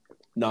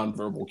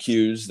nonverbal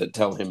cues that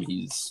tell him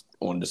he's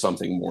onto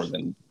something more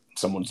than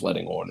someone's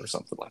letting on or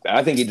something like that.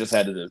 I think he just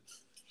had to,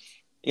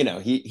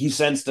 he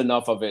sensed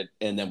enough of it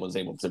and then was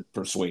able to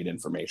persuade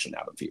information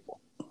out of people.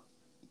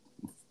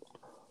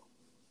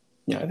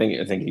 Yeah, I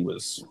think he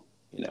was,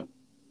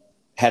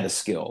 had a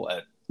skill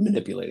at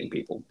manipulating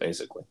people,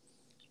 basically.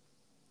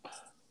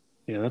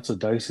 Yeah, that's a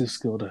dicey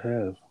skill to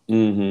have.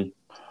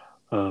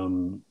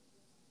 Mm-hmm.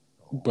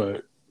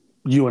 But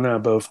you and I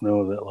both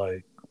know that,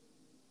 like,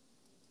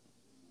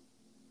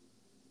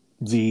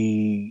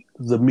 the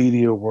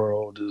media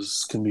world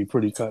can be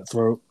pretty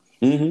cutthroat.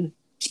 Mm-hmm.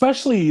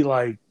 especially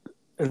like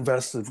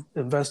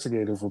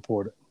investigative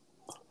reporting.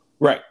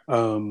 Right.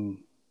 And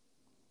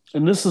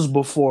this is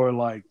before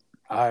like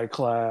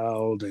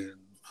iCloud and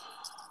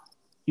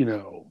you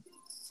know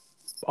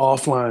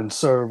offline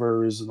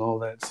servers and all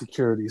that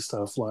security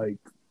stuff. Like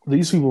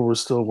these people were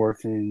still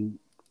working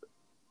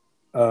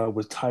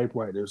with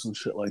typewriters and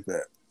shit like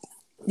that.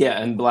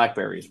 Yeah, and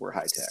Blackberries were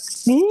high tech.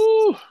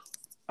 Ooh,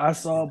 I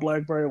saw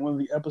BlackBerry in one of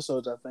the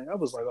episodes. I think I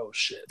was like, "Oh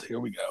shit, here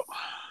we go."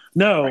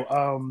 No,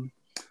 Right.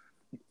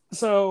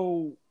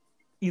 So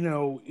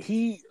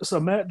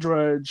Matt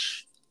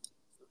Drudge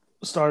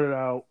started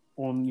out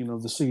on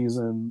the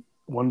season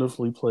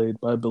wonderfully played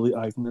by Billy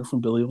Eichner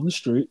from Billy on the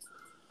Street,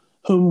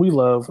 whom we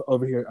love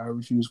over here at Our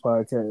Reviews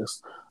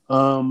Podcast,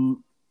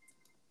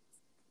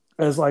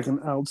 as like an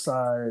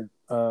outside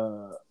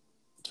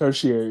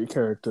tertiary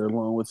character,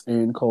 along with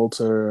Ann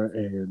Coulter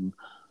and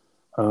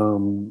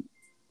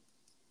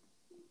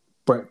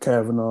Brett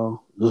Kavanaugh.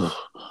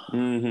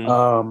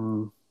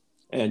 Mm-hmm.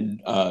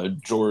 And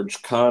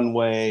George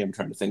Conway. I'm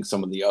trying to think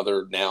some of the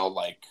other now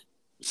like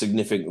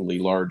significantly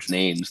large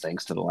names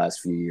thanks to the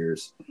last few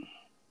years.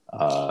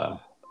 So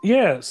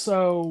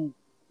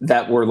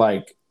that were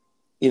like,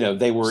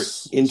 they were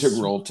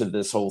integral to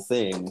this whole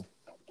thing.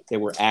 They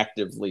were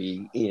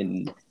actively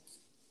in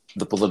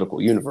the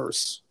political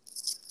universe.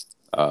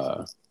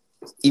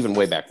 Even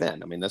way back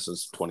then. I mean, this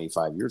was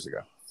 25 years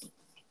ago.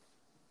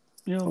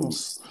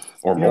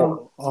 Or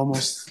more.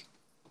 Almost.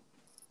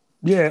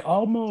 Yeah,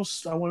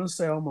 almost. I want to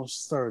say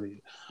almost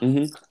 30.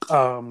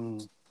 Mm-hmm.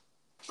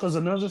 Because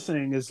another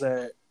thing is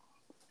that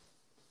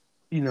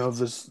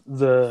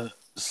the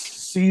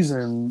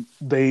season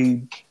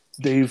they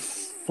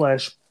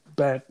flash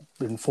back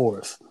and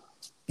forth.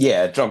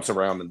 Yeah, it jumps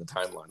around in the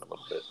timeline a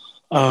little bit.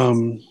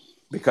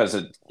 Because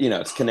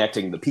it's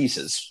connecting the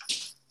pieces.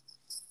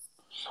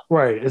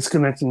 Right, it's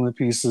connecting the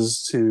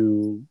pieces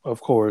to, of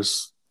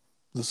course,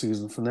 the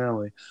season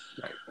finale.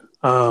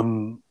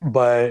 Right.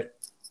 But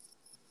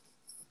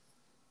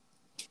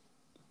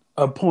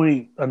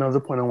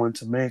another point I wanted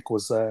to make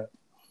was that,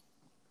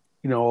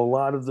 a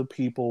lot of the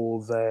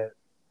people that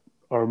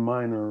are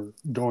minor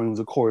during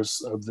the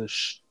course of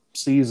this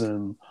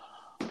season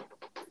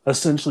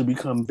essentially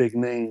become big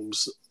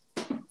names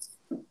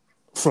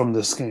from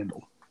this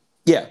scandal.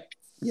 Yeah.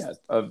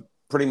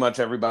 Pretty much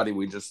everybody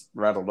we just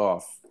rattled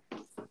off,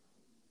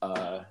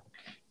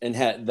 and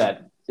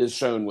that is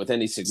shown with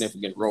any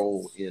significant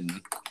role in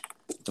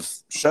the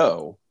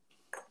show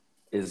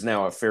is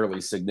now a fairly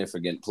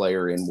significant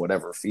player in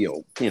whatever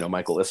field.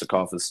 Michael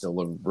Isikoff is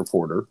still a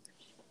reporter.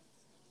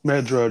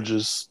 Matt Drudge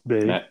is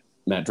big.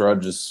 Matt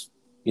Drudge is,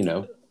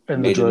 and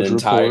the Drudge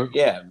Report.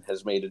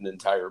 Has made an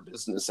entire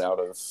business out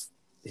of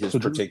his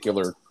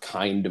particular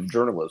kind of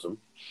journalism.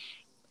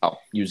 I'll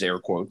use air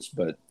quotes,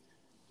 but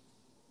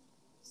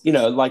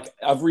like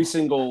every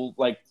single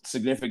like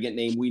significant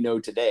name we know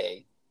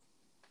today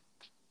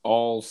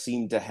all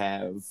seem to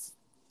have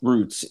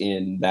roots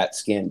in that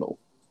scandal.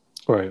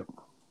 Right.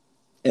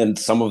 And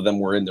some of them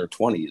were in their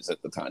 20s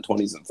at the time,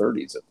 20s and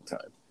 30s at the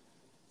time.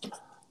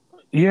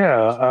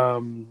 Yeah.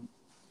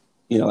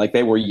 Like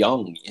they were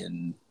young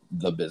in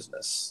the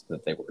business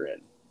that they were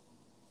in.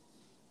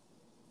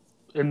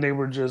 And they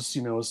were just,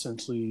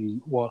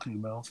 essentially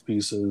walking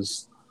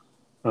mouthpieces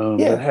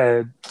that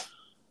had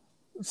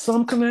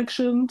some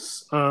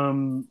connections,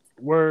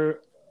 were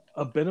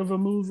a bit of a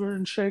mover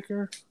and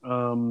shaker,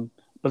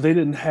 but they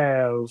didn't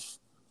have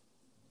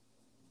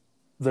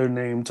their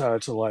name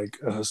tied to like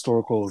a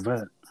historical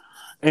event.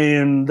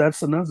 And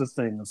that's another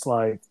thing. It's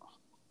like,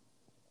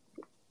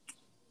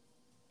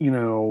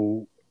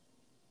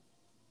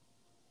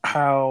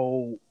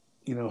 how,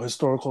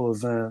 historical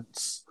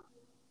events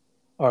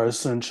are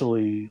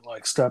essentially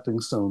like stepping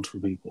stones for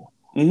people.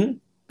 Mm-hmm.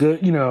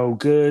 Good,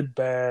 good,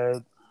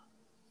 bad.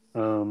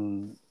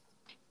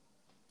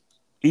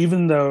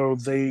 Even though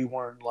they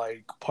weren't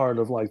like part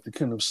of like the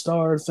Ken of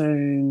Star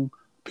thing,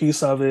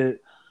 piece of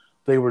it,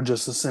 they were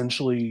just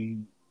essentially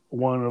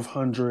one of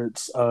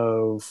hundreds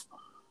of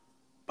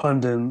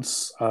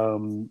pundits,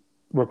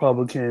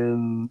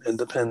 Republican,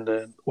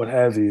 independent, what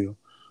have you,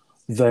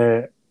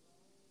 that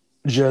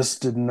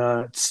just did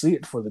not see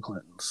it for the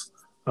Clintons.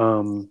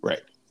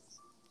 Right.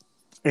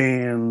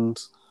 And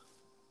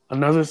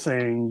another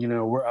thing,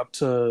 we're up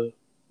to,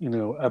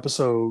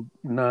 episode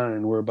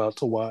 9 we're about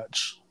to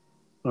watch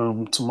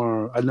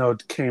tomorrow. I know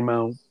it came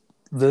out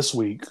this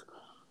week,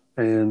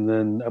 and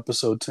then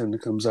episode 10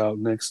 comes out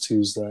next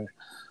Tuesday.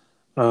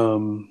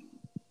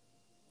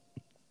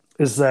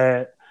 Is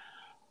that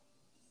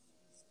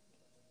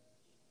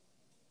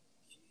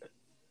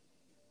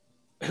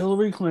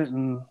Hillary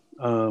Clinton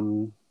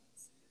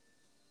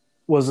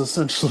was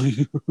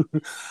essentially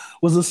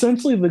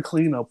the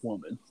cleanup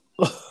woman.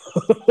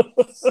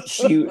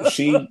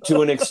 she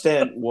to an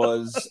extent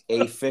was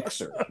a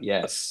fixer,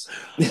 yes.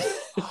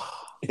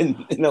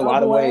 in a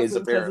lot of ways,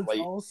 apparently.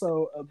 It's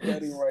also a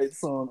Betty Wright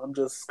song. I'm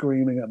just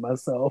screaming at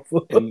myself.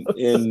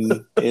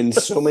 in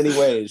so many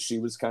ways, she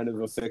was kind of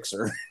a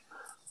fixer.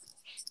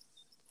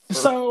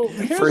 So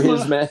for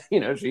his mess,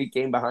 she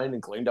came behind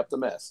and cleaned up the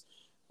mess.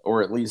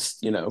 or at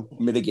least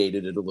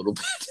mitigated it a little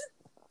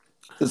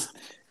bit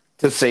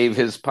to save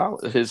his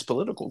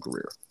political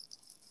career.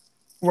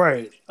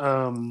 Right.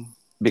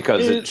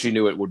 Because she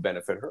knew it would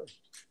benefit her.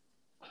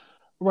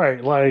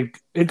 Right. Like,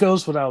 it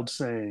goes without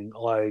saying,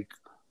 like,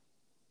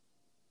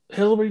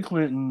 Hillary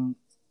Clinton,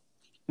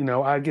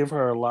 I give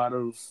her a lot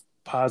of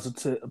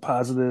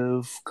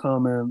positive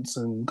comments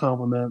and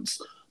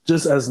compliments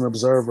just as an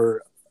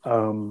observer.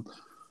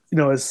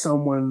 As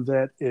someone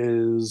that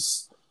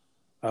is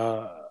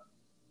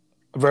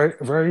very,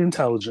 very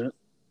intelligent,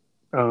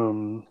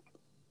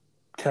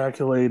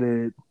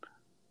 calculated.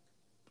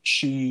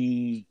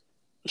 She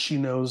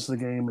knows the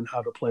game and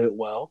how to play it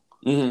well.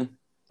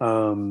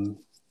 Mm-hmm.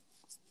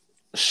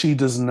 She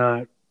does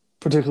not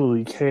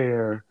particularly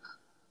care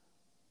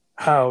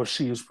how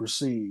she is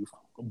perceived,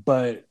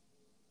 but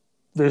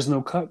there's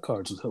no cut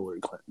cards with Hillary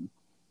Clinton.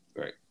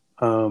 Right.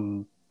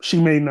 She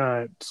may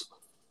not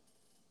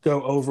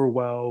go over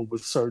well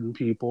with certain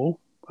people.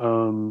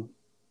 For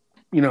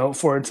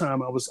a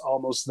time I was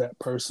almost that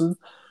person.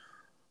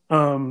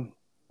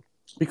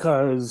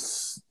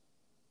 Because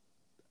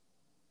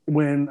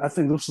when I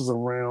think this was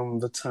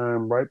around the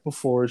time right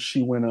before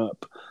she went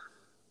up,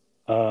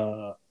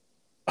 right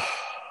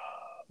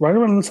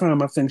around the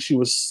time I think she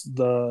was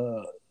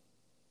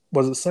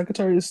it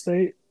Secretary of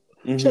State?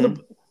 Mm-hmm. She had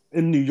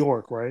in New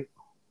York, right?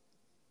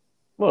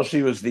 Well,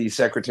 she was the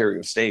Secretary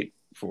of State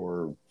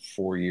for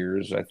 4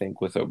 years, I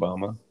think, with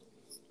Obama.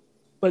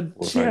 But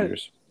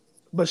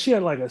she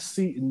had like a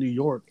seat in New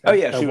York.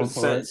 She was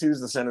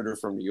the senator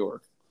from New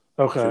York.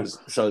 Okay.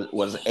 She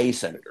was a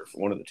senator,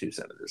 one of the two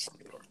senators from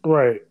New York.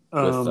 Right.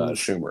 With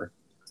Schumer.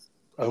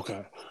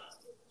 Okay.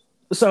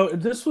 So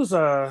this was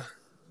I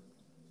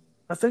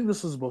think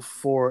this was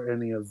before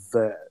any of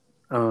that.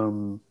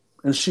 And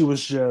she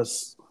was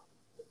just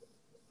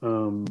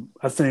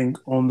I think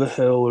on the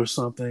Hill or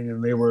something,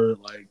 and they were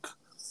like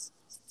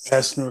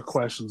asking her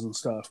questions and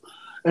stuff.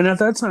 And at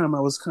that time I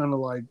was kind of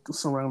like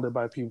surrounded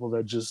by people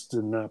that just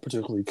did not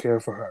particularly care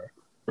for her.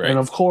 Right. And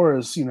of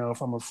course,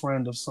 if I'm a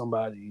friend of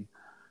somebody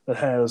that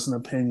has an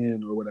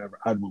opinion or whatever,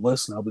 I would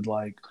listen. I would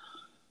like,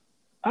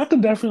 I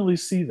could definitely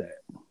see that.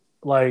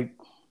 Like,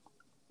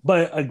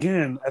 but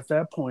again, at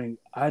that point,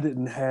 I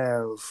didn't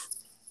have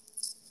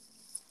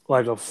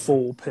like a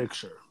full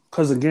picture.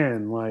 Because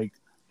again, like,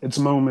 it's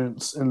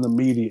moments in the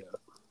media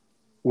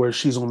where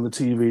she's on the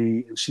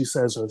TV and she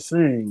says her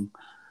thing.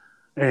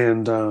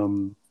 And,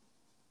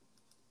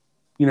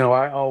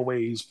 I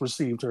always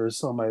perceived her as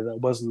somebody that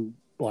wasn't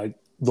like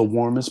the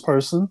warmest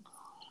person.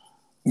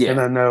 Yeah.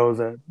 And I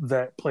know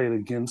that played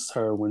against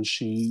her when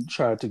she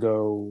tried to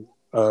go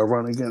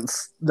run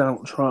against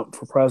Donald Trump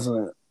for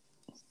president.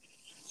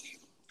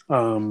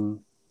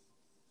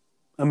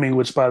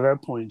 Which by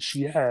that point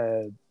she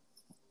had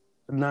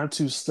not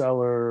too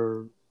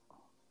stellar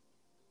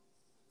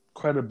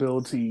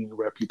credibility and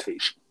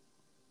reputation.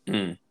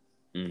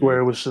 Mm-hmm. Where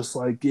it was just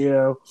like,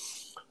 yeah,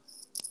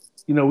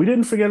 we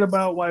didn't forget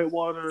about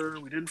Whitewater.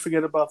 We didn't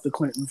forget about the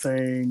Clinton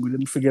thing. We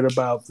didn't forget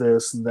about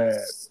this and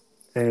that.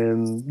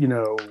 And,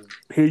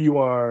 here you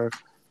are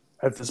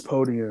at this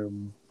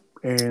podium,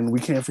 and we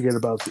can't forget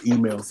about the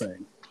email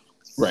thing.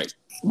 Right.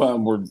 Well,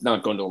 we're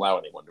not going to allow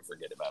anyone to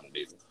forget about it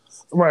either.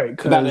 Right.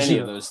 About any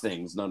of those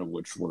things, none of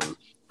which were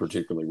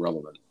particularly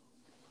relevant.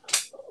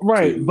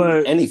 Right.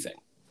 But anything.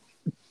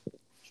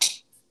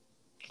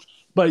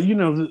 But,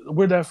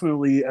 we're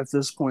definitely at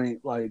this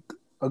point, like,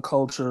 a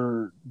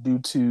culture due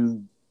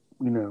to,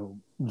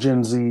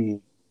 Gen Z.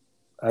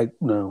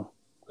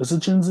 Is it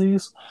Gen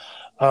Zs?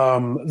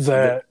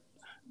 That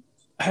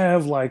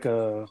have like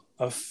a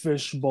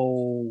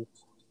fishbowl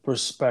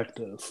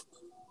perspective,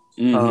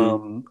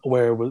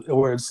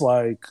 where it's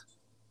like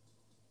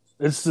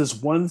it's this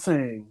one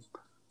thing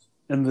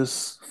in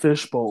this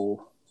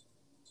fishbowl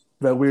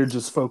that we're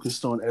just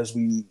focused on as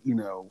we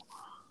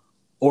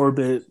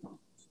orbit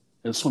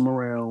and swim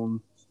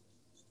around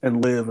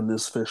and live in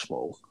this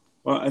fishbowl.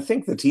 Well, I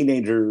think the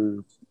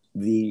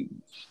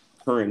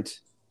current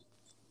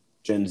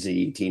Gen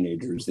Z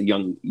teenagers, the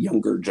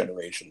younger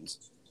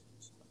generations,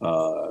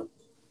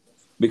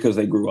 because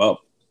they grew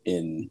up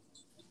in,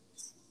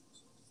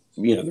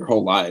 their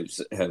whole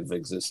lives have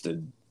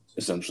existed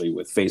essentially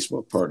with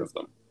Facebook part of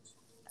them.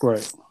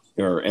 Right.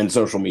 And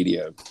social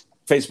media,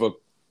 Facebook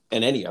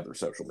and any other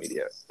social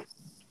media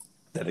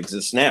that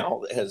exists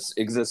now has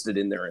existed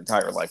in their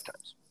entire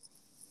lifetimes.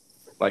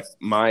 Like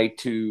my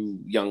two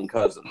young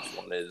cousins,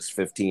 one is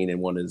 15 and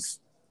one is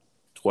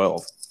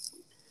 12.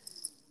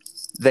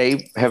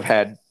 They have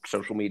had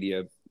social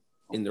media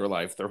in their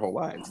life their whole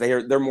lives.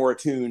 They're more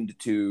attuned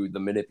to the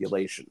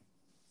manipulation.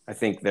 I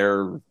think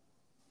they're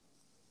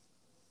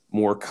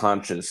more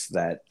conscious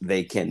that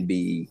they can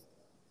be,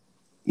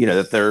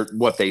 that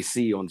what they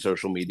see on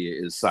social media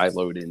is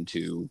siloed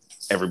into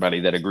everybody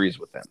that agrees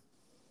with them.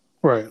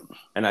 Right.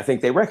 And I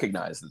think they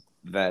recognize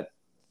that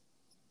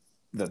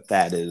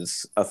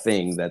is a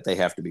thing that they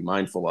have to be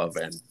mindful of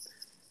and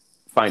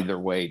find their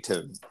way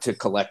to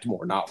collect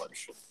more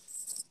knowledge.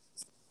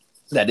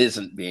 that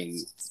isn't being,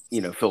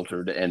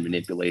 filtered and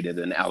manipulated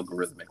and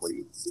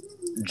algorithmically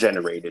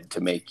generated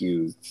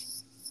to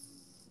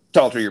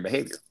alter your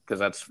behavior, because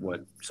that's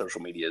what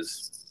social media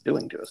is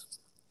doing to us.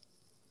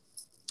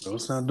 No,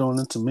 it's not doing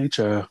it to me,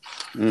 child.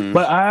 Mm.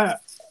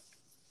 But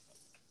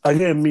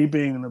again, me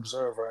being an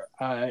observer,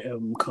 I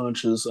am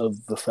conscious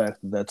of the fact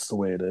that that's the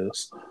way it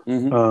is.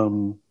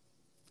 Mm-hmm.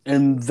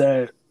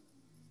 And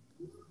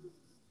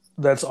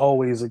that's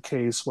always a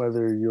case,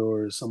 whether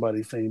you're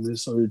somebody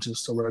famous or you're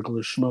just a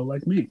regular schmo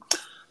like me.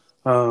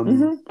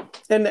 Mm-hmm.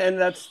 And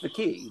that's the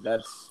key.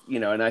 That's,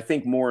 and I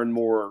think more and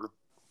more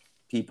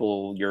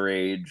people your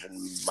age and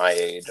my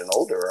age and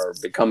older are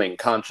becoming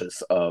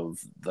conscious of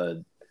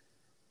the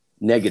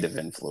negative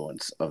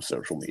influence of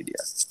social media,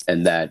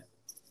 and that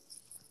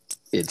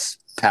its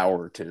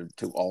power to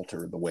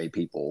alter the way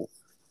people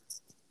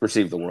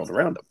perceive the world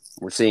around them.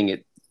 We're seeing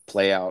it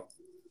play out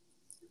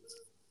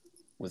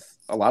with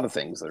a lot of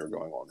things that are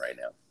going on right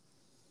now.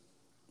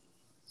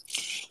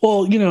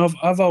 Well,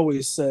 I've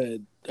always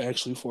said,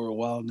 actually, for a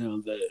while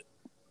now, that,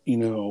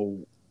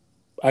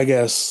 I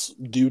guess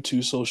due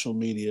to social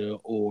media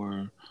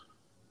or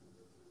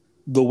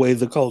the way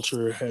the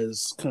culture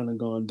has kind of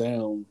gone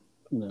down,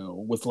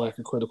 with lack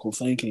of critical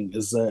thinking,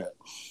 is that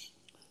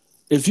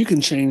if you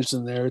can change the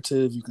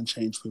narrative, you can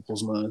change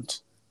people's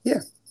minds. Yeah.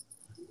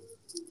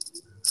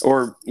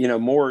 Or,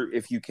 more,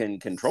 if you can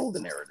control the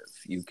narrative,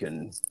 you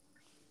can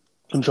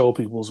control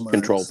people's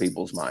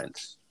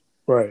minds.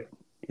 Right.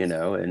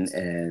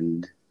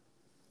 And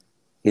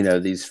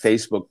these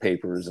Facebook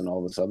papers and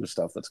all this other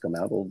stuff that's come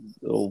out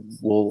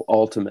will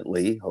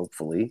ultimately,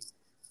 hopefully,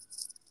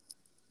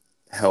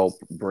 help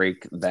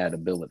break that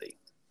ability.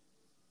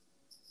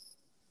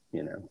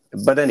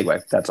 But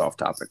anyway, that's off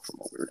topic from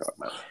what we were talking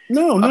about.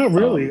 No, not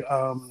really.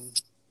 I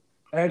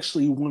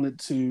actually wanted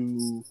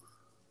to,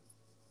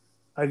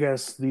 I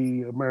guess,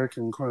 the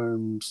American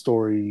Crime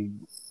Story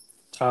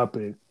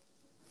topic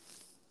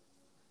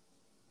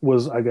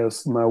was, I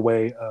guess, my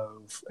way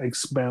of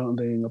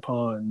expounding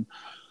upon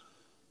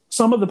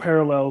some of the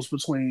parallels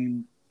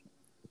between,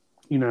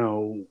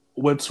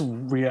 what's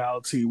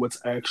reality, what's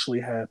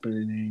actually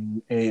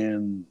happening,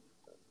 and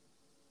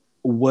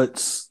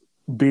what's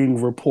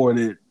being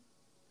reported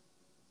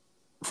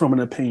from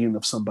an opinion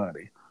of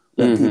somebody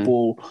that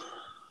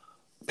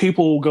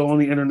people go on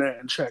the internet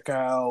and check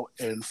out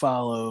and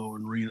follow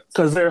and read,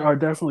 because there are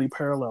definitely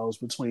parallels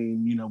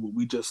between what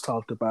we just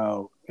talked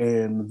about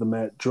and the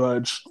Matt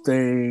Drudge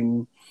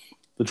thing,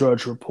 the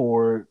Drudge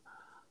Report,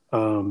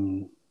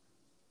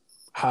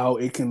 how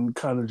it can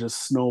kind of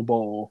just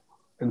snowball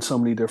in so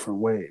many different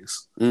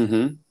ways.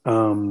 And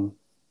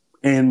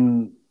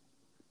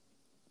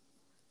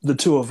the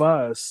two of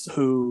us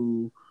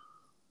who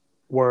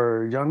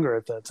were younger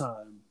at that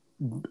time,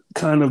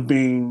 kind of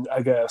being,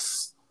 I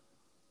guess,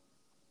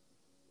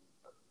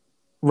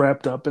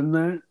 wrapped up in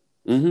that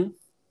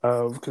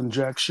of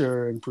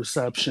conjecture and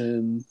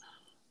perception,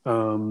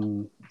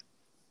 from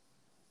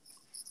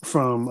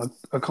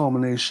a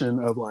culmination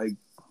of like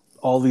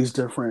all these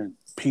different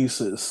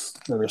pieces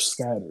that are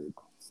scattered.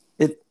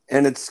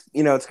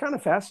 It's kind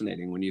of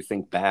fascinating when you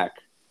think back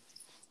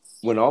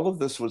when all of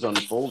this was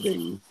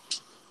unfolding.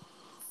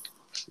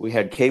 We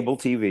had cable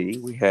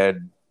TV, we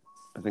had,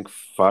 I think,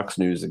 Fox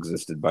News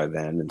existed by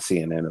then, and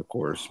CNN, of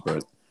course,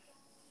 but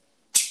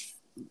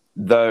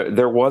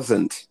there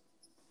wasn't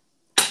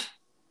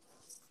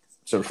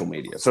social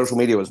media. Social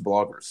media was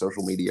bloggers.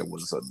 Social media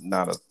was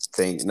not a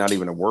thing, not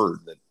even a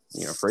word that,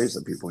 phrase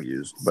that people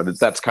used. But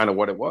that's kind of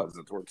what it was.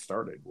 That's where it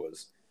started.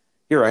 Was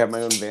here I have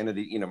my own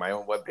vanity, my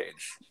own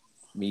webpage,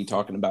 me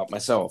talking about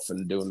myself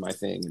and doing my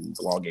thing and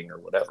blogging or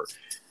whatever.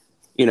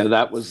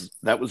 That was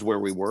where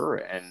we were,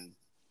 and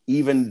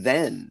even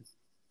then,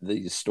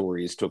 these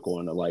stories took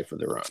on a life of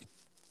their own.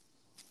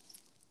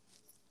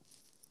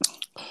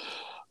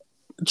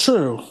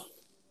 True.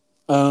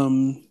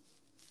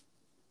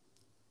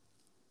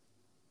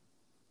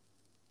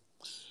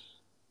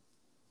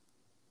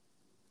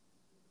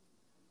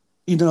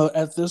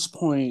 At this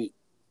point,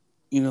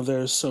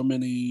 there's so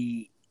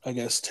many, I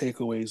guess,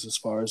 takeaways as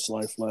far as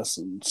life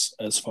lessons,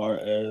 as far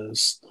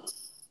as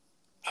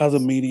how the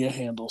media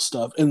handles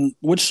stuff, and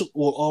which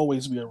will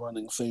always be a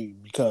running theme,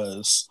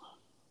 because,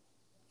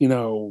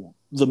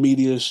 the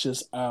media is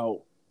just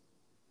out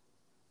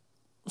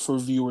for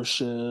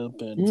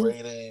viewership and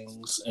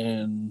ratings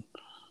and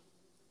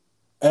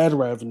ad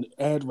revenues.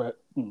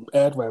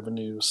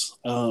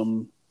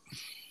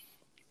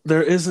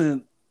 There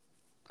isn't,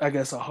 I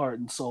guess, a heart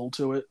and soul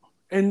to it.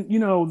 And,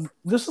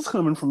 this is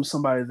coming from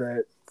somebody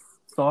that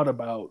thought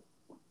about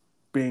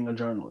being a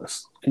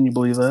journalist. Can you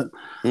believe that?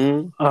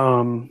 I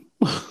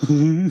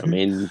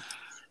mean,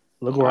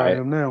 look where I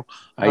am now.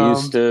 I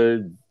used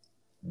to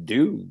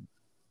do,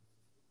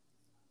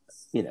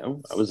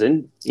 I was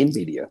in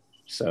media.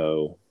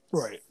 So,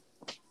 right.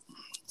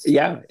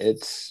 Yeah,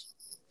 it's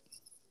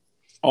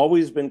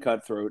always been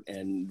cutthroat,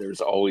 and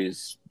there's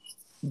always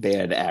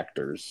bad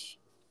actors.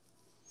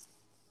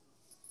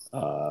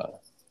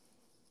 But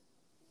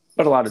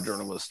a lot of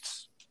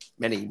journalists,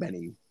 many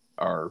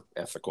are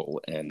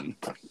ethical and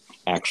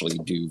actually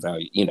do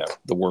value,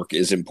 the work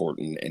is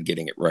important and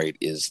getting it right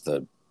is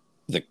the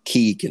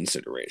key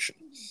consideration.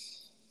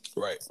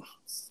 Right.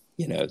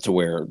 To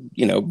where,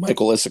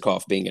 Michael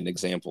Isikoff being an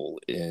example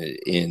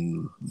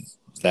in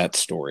that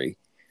story,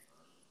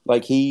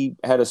 like he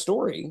had a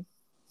story,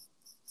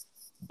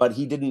 but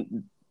he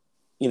didn't,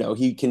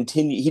 he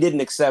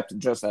didn't accept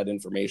just that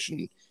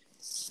information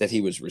that he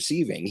was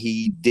receiving.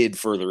 He did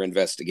further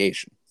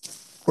investigation.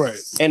 Right.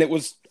 And it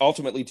was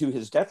ultimately to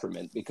his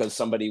detriment because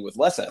somebody with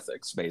less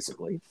ethics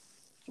basically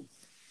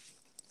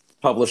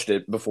published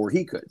it before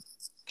he could.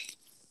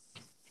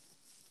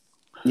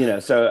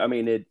 So I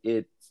mean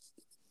it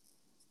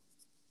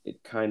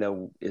kind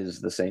of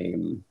is the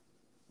same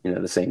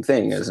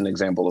thing as an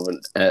example of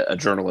a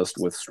journalist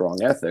with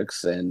strong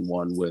ethics and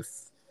one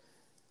with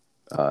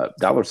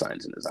dollar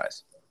signs in his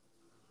eyes.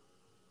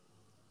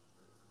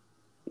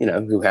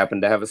 Who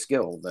happened to have a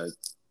skill that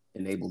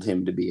enabled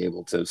him to be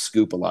able to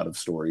scoop a lot of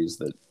stories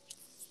that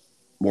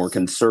more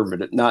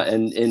conservative, not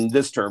in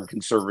this term,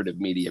 conservative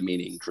media,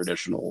 meaning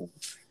traditional,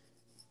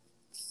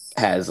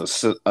 has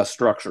a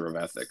structure of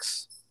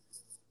ethics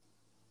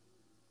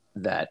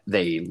that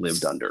they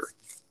lived under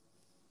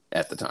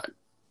at the time.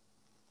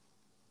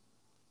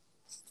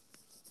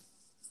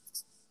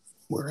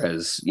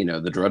 Whereas,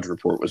 the Drudge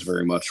Report was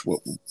very much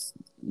what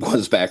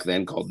was back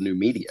then called new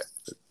media.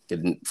 It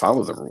didn't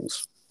follow the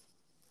rules.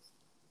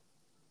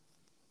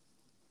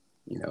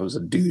 It was a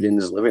dude in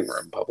his living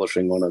room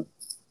publishing on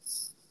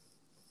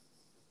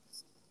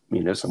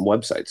some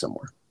website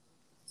somewhere.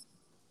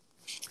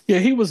 Yeah,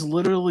 he was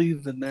literally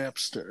the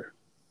Napster.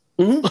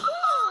 Mm-hmm.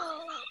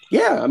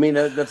 Yeah, I mean,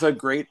 that's a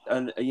great,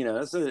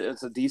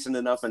 it's a decent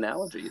enough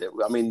analogy.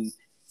 I mean,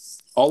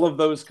 all of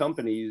those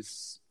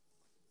companies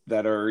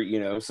that are,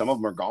 some of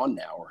them are gone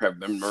now or have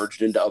been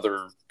merged into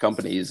other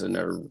companies and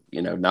are,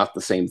 not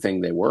the same thing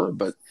they were.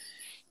 But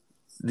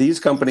these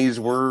companies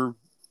were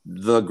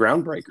the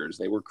groundbreakers.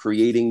 They were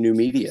creating new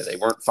media. They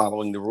weren't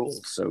following the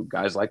rules. So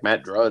guys like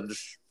Matt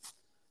Drudge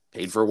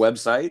paid for a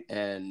website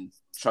and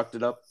chucked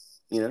it up,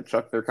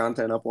 chucked their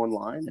content up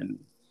online, and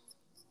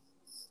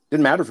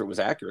didn't matter if it was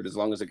accurate as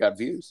long as it got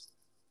views.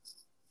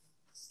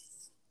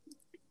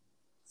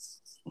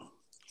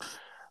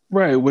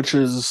 Right, which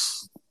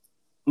is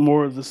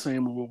more of the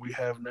same of what we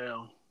have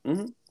now.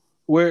 Mm-hmm.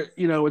 Where,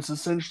 it's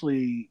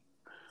essentially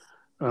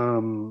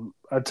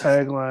a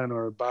tagline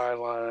or a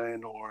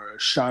byline or a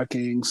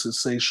shocking,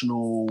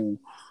 sensational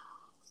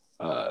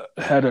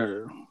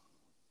header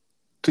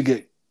to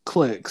get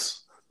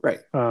clicks. Right.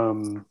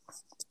 And,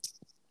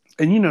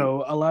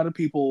 a lot of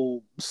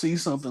people see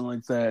something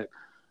like that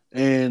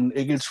and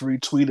it gets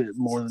retweeted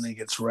more than it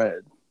gets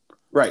read.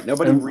 Right.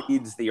 Nobody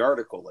reads the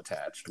article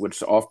attached,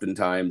 which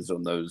oftentimes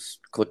on those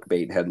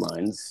clickbait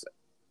headlines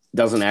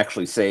doesn't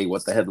actually say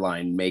what the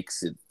headline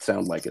makes it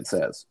sound like it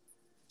says.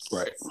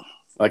 Right.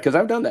 Like, because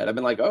I've done that. I've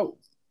been like, oh,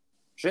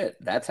 shit,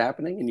 that's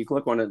happening. And you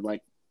click on it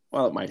like,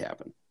 well, it might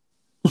happen.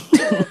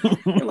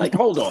 You're like,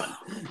 hold on.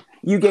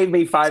 You gave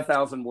me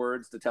 5,000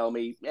 words to tell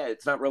me, yeah,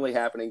 it's not really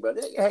happening, but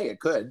hey, it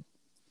could.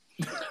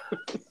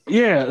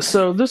 Yeah,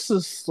 so this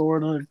is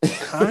sort of,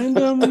 kind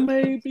of,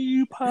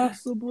 maybe,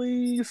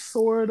 possibly,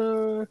 sort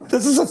of.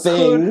 This is a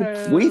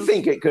thing. We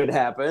think it could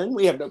happen.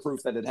 We have no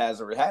proof that it has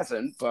or it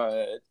hasn't,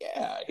 but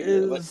yeah.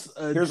 Here's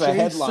a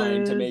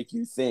headline to make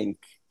you think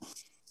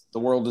the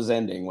world is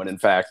ending when in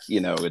fact,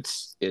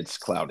 it's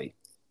cloudy.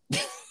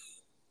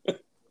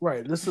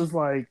 Right. This is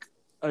like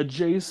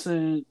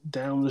adjacent,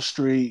 down the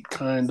street,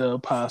 kind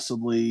of,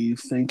 possibly,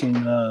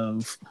 thinking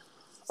of,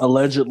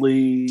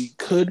 allegedly,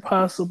 could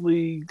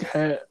possibly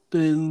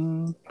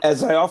happen.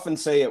 As I often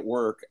say at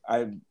work,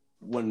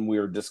 when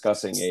we're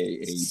discussing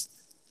a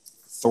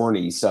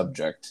thorny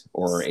subject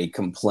or a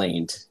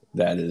complaint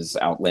that is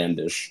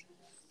outlandish,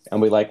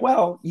 and we're like,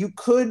 well, you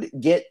could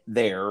get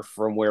there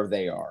from where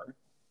they are,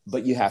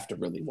 but you have to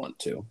really want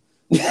to.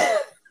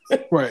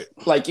 Right.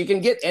 Like, you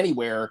can get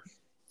anywhere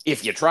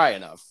if you try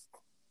enough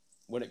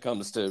when it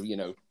comes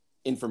to,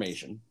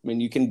 information. I mean,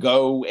 you can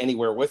go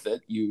anywhere with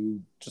it.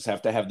 You just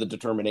have to have the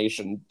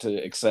determination to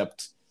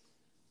accept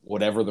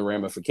whatever the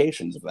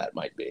ramifications of that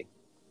might be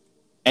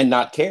and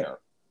not care.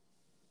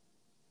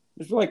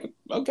 Just like,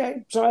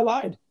 okay, so I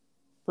lied.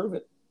 Prove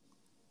it.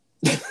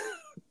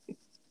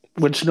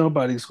 Which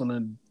nobody's going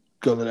to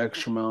go that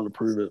extra mile to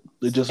prove it.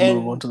 They just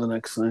move on to the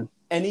next thing.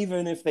 And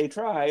even if they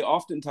try,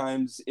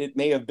 oftentimes it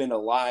may have been a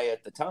lie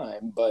at the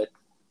time, but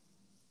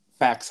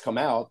facts come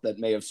out that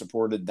may have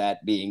supported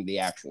that being the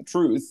actual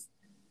truth.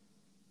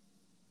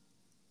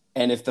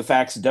 And if the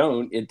facts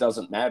don't, it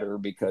doesn't matter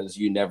because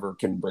you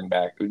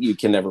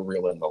can never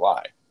reel in the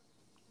lie.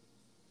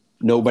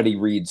 Nobody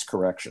reads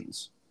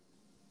corrections.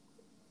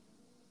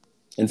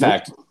 In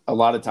fact, a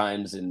lot of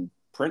times in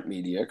print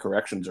media,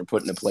 corrections are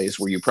put in a place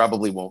where you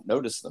probably won't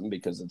notice them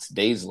because it's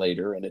days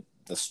later and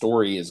the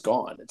story is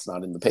gone. It's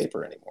not in the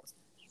paper anymore.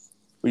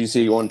 Well, you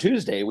see, on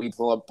Tuesday, we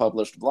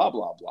published blah,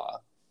 blah, blah,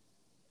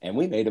 and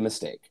we made a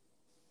mistake.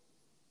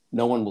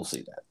 No one will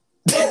see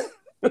that.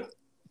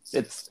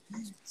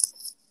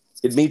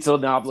 It meets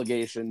an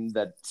obligation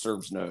that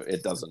serves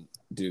it doesn't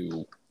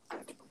do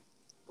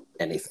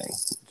anything.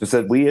 Just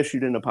said we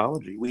issued an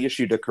apology. We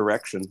issued a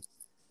correction.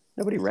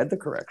 Nobody read the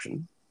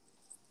correction.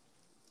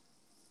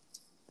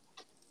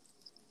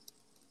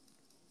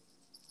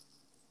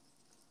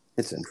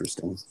 It's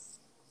interesting.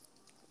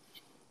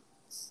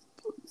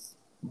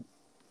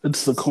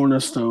 It's the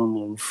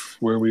cornerstone of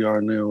where we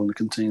are now, and it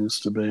continues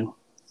to be.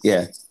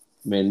 Yeah.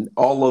 I mean,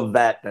 all of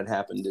that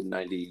happened in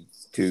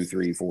 92,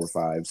 3, 4,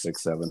 5,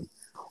 6, 7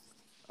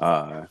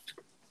 are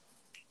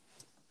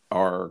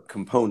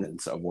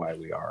components of why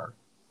we are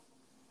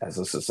as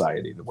a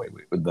society the way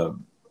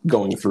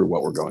going through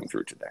what we're going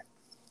through today.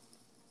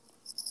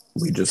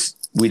 We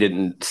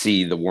didn't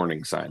see the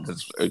warning signs.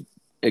 It's an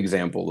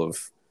example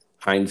of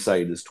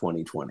hindsight is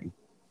 2020.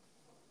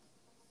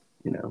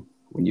 You know,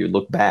 when you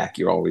look back,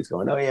 you're always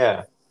going, "Oh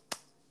yeah,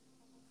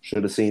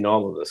 should have seen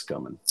all of this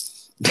coming."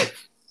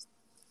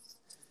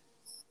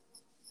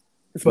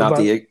 If not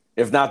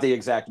the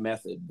exact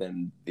method,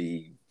 then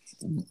the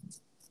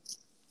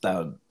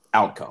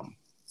outcome.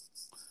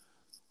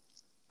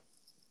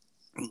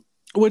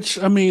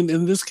 Which, I mean,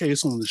 in this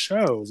case on the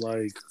show,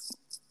 like,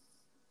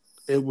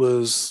 it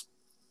was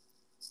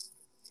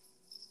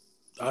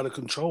out of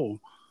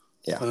control.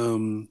 Yeah.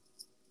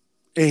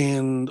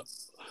 And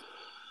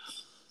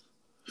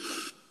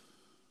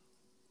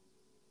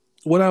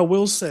what I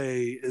will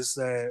say is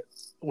that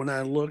when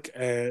I look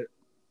at,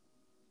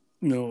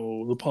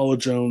 the Paula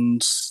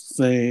Jones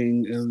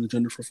thing and the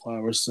Jennifer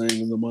Flowers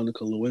thing and the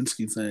Monica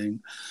Lewinsky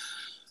thing,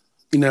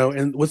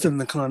 and within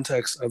the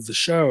context of the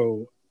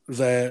show,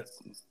 that,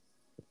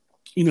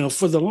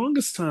 for the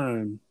longest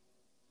time,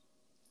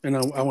 and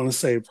I want to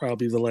say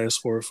probably the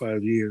last 4 or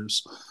 5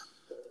 years,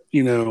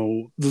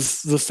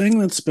 the thing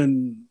that's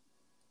been,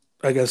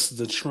 I guess,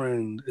 the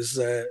trend is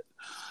that,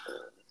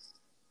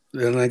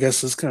 and I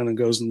guess this kind of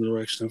goes in the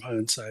direction of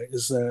hindsight,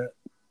 is that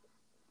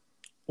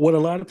what a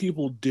lot of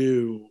people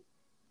do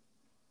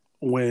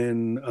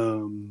when,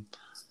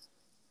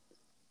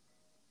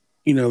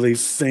 they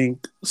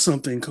think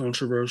something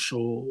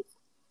controversial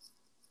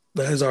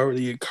that has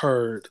already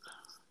occurred,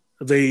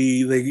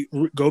 they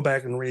go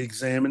back and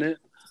re-examine it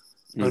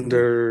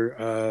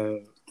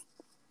under,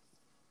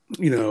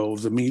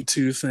 the Me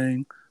Too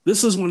thing.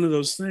 This is one of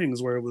those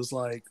things where it was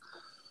like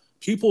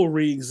people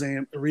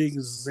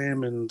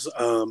re-examined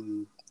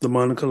the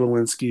Monica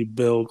Lewinsky,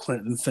 Bill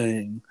Clinton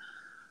thing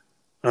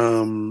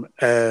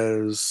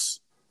as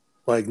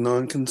like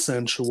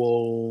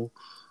non-consensual.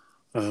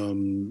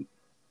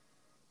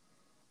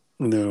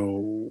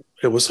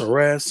 It was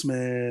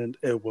harassment.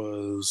 It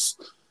was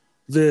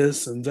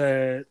this and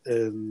that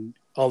and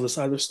all this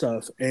other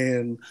stuff.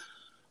 And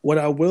what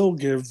I will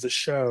give the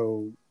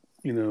show,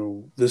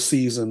 this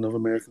season of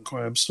American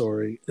Crime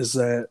Story, is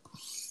that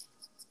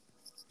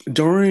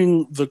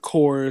during the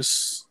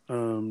course,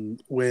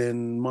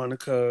 when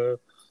Monica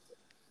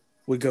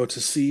would go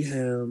to see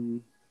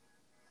him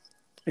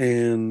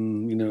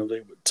and,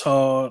 they would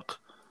talk,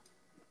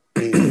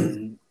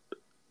 and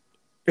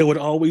it would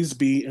always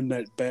be in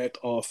that back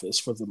office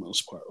for the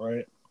most part,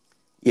 right?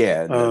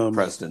 Yeah, the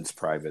President's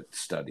Private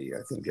Study,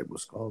 I think it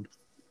was called.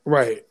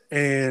 Right.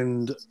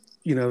 And,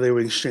 they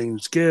would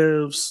exchange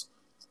gifts.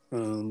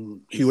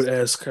 He would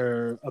ask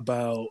her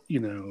about,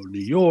 New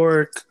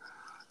York.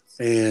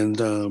 And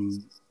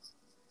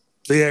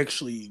they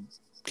actually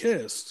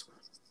kissed.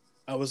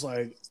 I was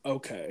like,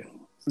 okay,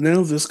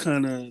 now this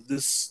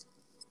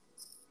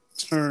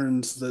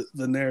turns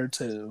the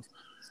narrative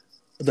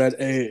that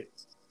it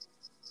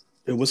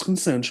was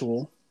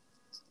consensual.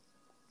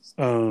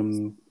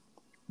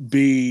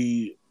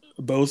 B,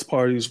 both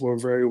parties were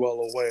very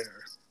well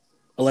aware,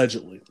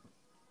 allegedly.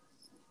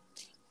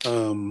 I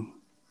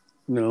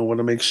want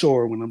to make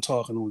sure when I'm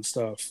talking on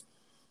stuff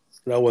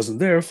that I wasn't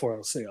there for,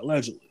 I'll say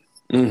allegedly.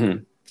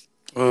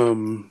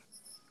 Mm-hmm.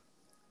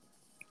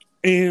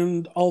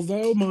 And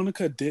although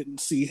Monica didn't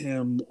see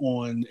him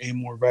on a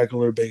more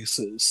regular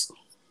basis,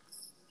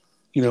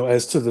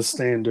 as to the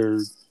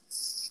standard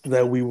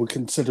that we would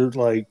consider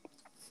like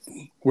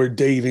we're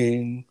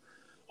dating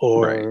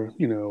or, right.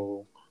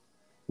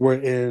 We're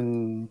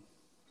in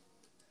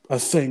a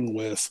thing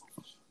with,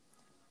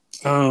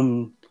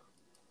 I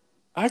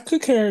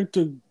could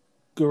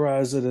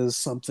categorize it as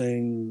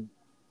something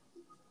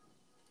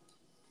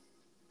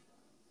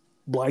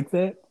like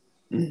that.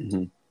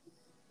 Mm-hmm.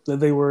 That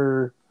they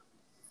were,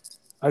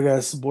 I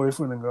guess,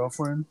 boyfriend and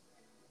girlfriend.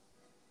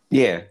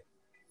 Yeah.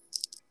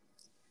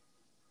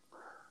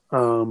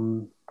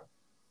 And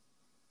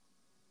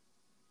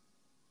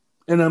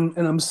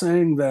I'm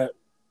saying that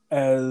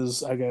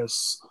as, I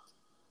guess,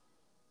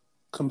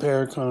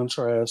 compare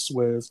contrast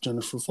with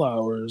Jennifer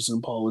Flowers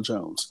and Paula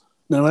Jones.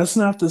 Now, that's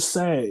not to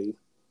say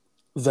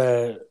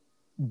that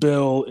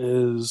Bill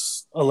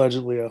is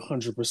allegedly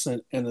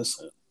 100%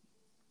 innocent.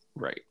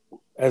 Right.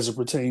 As it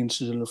pertains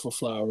to Jennifer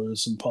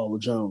Flowers and Paula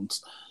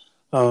Jones.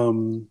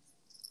 But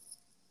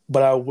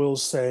I will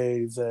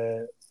say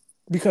that,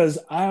 because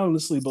I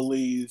honestly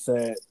believe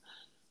that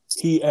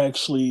he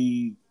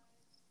actually,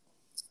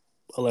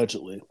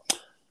 allegedly,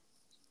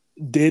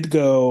 did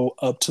go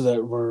up to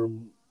that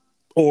room,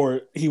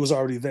 or he was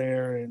already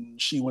there and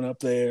she went up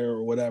there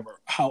or whatever.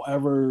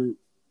 However,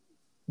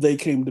 they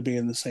came to be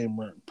in the same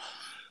room,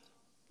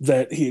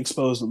 that he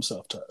exposed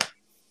himself to her.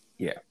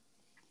 Yeah.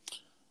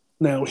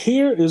 Now,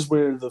 here is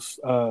where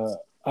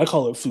I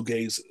call it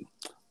fugazi.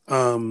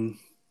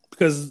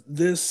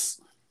 Because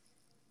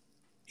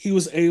he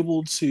was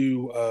able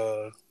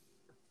to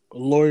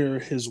lawyer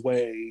his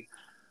way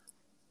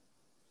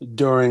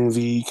during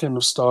the kind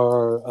of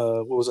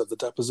the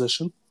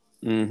deposition?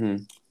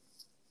 Mm-hmm.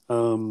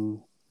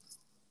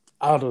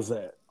 Out of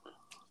that.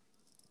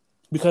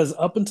 Because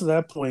up until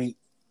that point,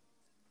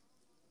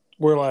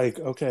 we're like,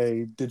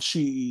 okay, did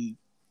she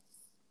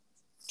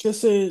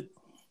kiss it?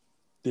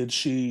 Did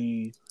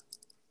she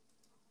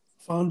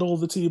fondle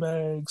the tea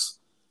bags?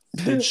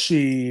 Did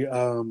she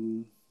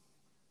go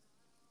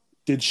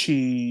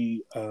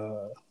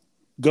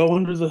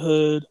under the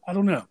hood? I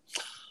don't know.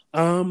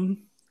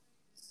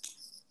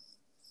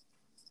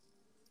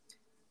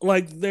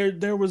 Like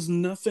there was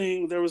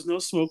nothing, there was no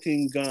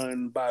smoking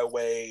gun by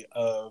way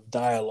of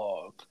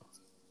dialogue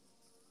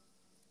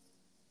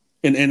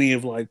in any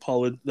of like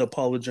the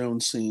Paula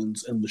Jones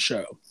scenes in the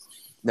show.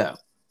 No.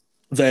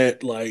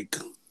 That like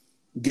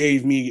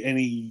gave me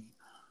any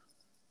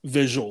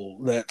visual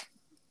that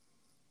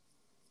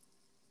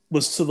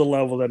was to the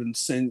level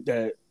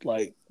that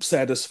like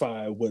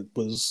satisfied what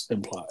was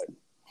implied.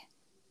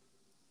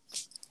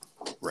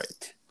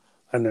 Right.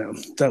 I know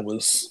that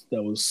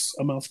was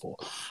a mouthful.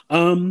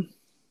 So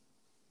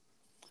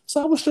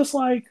I was just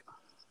like,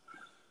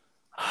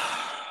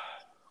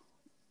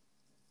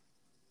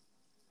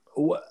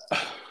 what?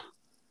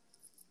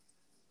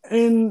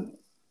 And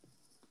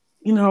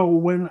you know,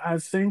 when I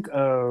think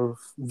of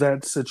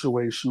that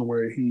situation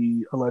where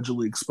he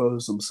allegedly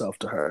exposed himself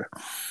to her,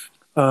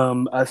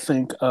 I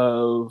think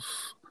of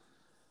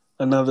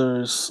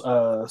another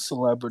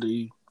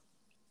celebrity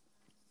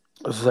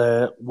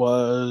that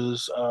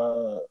was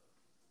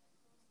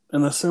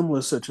in a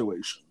similar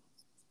situation,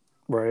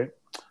 right?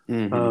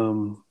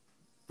 Mm-hmm.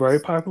 Very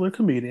popular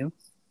comedian.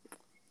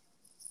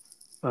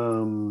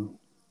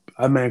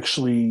 I've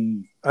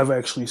actually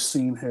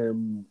seen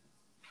him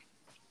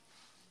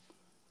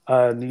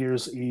New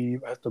Year's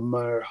Eve at the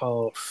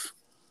Meyerhoff.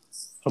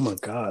 Oh my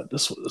God,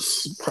 this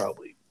was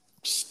probably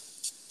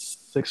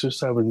 6 or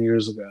 7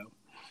 years ago.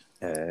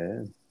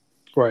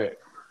 Right.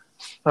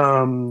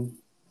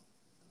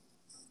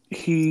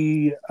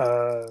 He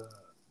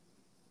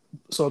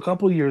so a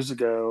couple of years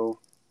ago,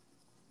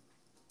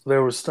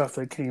 there was stuff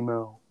that came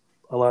out,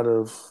 a lot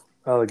of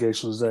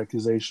allegations,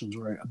 accusations,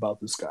 right, about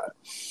this guy.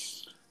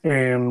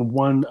 And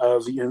one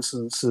of the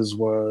instances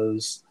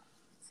was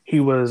he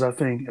was, I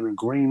think, in a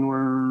green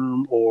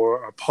room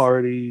or a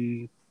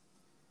party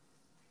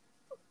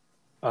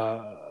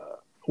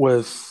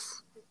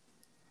with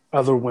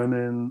other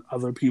women,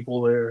 other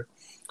people there,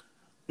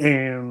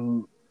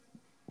 and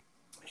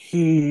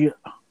he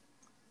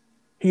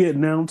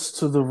announced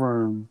to the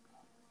room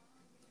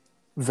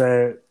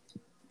that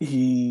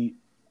he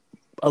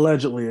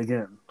allegedly,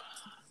 again,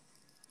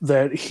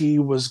 that he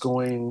was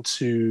going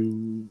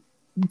to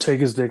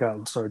take his dick out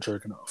and start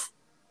jerking off.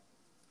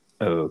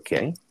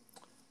 Okay.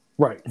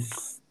 Right.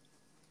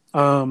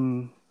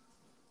 And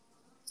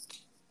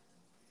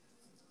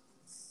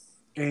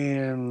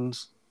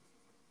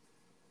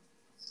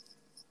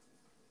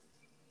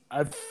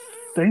I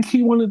think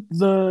he wanted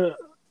the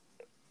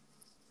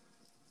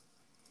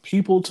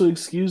people to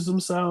excuse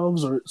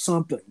themselves or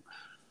something,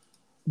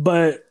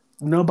 but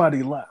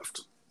nobody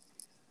left.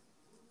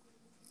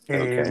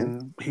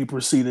 And he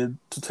proceeded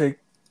to take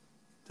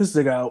his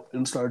dick out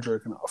and start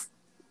jerking off.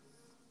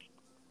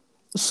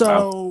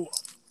 So,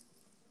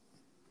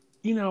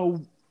 you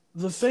know,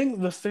 the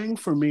thing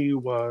for me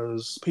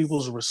was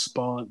people's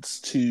response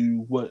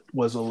to what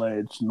was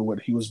alleged and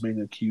what he was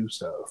being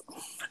accused of.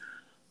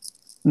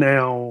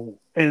 Now,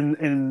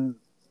 and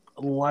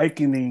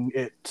likening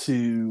it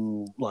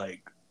to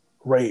like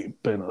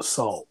rape and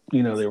assault.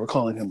 You know, they were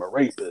calling him a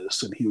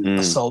rapist and he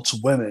assaults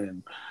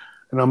women.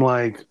 And I'm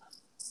like,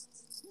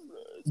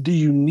 do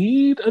you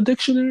need a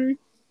dictionary?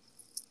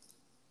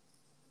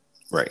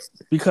 Right.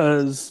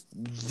 Because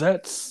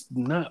that's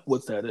not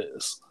what that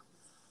is.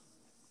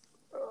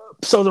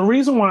 So the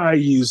reason why I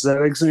use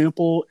that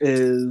example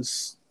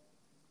is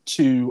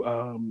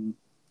to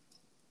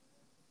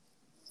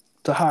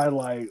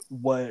highlight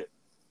what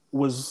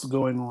was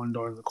going on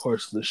during the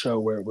course of the show,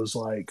 where it was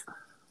like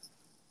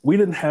we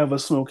didn't have a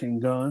smoking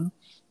gun,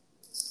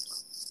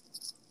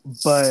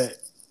 but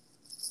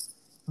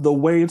the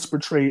way it's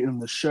portrayed in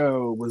the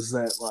show was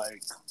that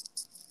like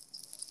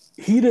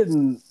he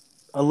didn't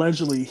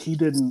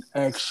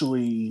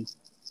actually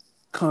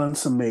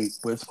consummate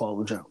with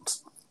Paula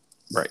Jones.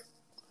 Right.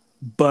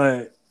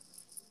 But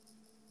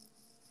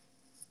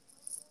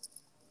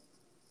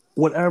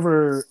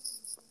whatever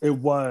it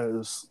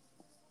was,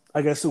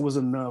 I guess it was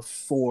enough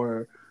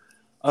for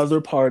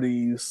other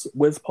parties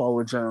with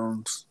Paula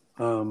Jones,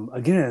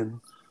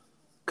 again,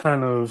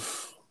 kind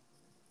of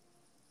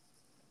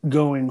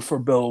going for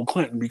Bill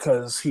Clinton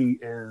because he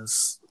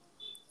is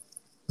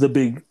the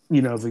big,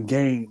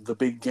 the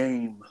big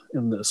game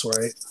in this,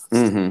 right?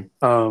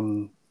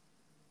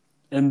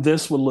 And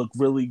this would look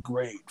really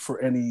great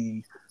for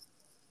any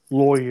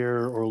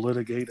lawyer or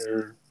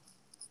litigator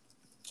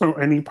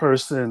or any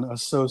person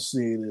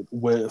associated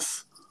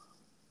with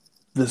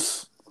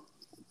this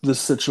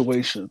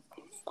situation.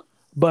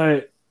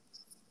 But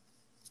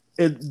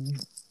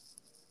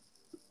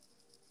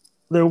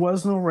there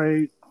was no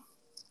rape,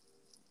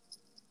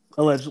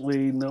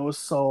 allegedly, no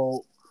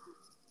assault.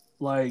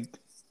 Like,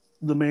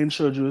 the man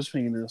showed you his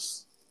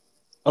penis,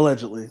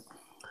 allegedly.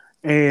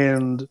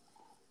 And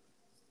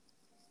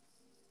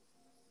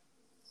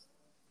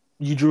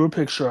you drew a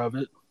picture of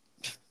it.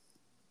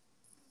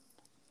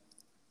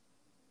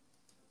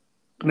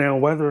 Now,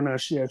 whether or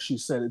not she actually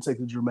said it take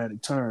a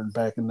dramatic turn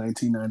back in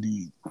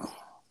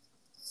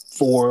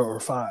 1994 or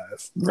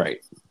 5,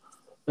 right,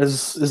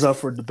 is up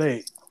for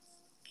debate.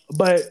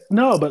 But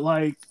no, but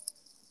like,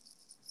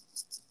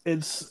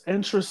 it's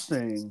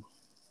interesting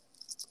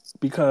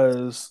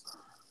because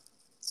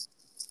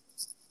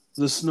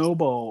the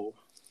snowball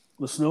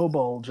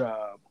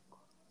job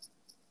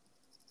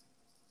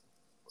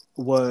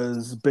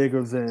was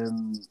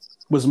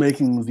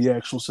making the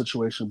actual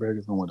situation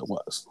bigger than what it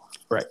was.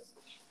 Right.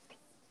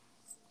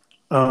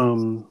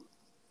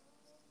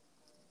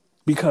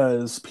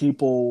 Because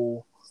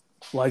people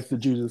like the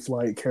Judith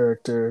Light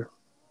character,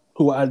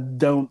 who I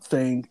don't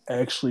think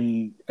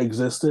actually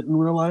existed in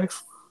real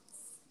life.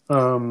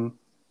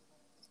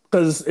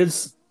 Because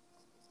it's,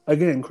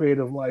 again,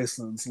 creative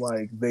license.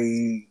 Like,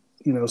 they,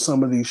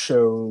 some of these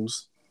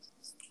shows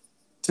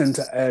tend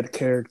to add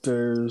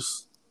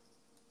characters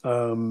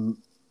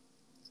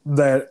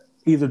that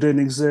either didn't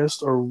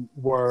exist or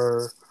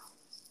were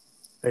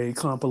a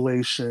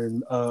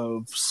compilation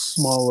of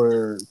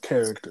smaller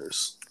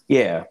characters.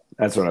 Yeah,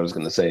 that's what I was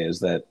going to say,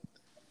 is that,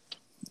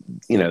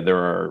 there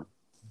are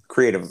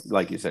creative,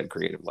 like you said,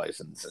 creative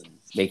license and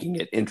making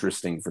it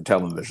interesting for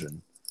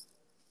television.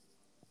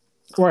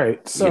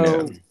 Right.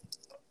 So,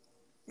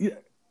 yeah.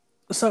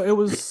 So it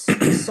was,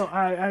 so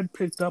I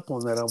picked up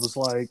on that. I was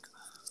like,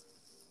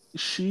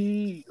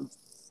 she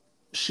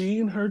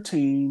and her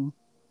team,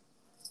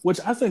 which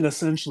I think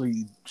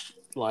essentially,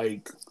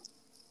 like,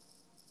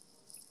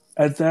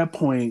 at that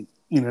point,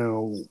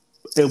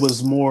 it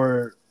was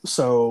more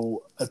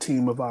so a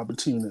team of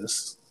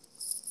opportunists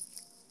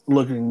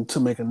looking to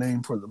make a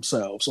name for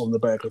themselves on the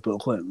back of Bill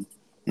Clinton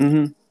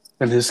and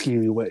his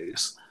schemy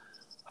ways.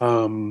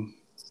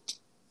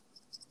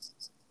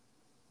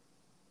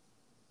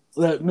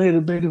 That made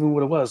it bigger than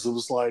what it was. It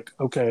was like,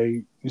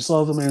 okay, you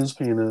saw the man's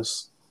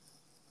penis.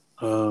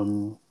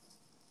 I'm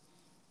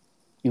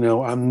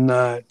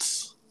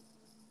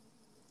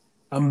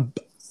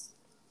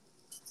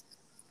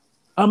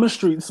a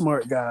street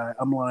smart guy.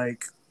 I'm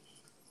like,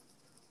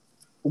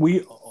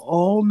 we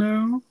all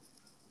know,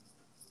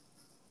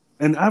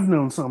 and I've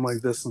known something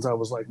like this since I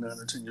was like 9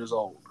 or 10 years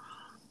old.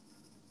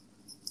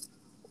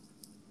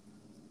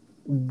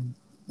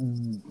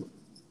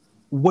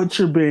 What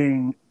you're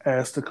being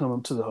asked to come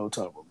up to the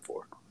hotel room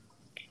for.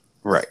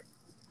 Right.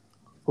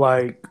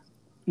 Like,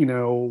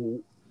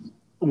 when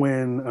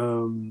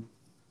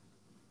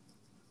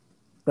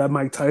that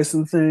Mike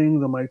Tyson thing,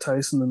 the Mike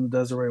Tyson and the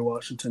Desiree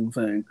Washington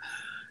thing.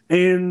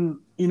 And,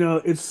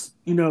 it's,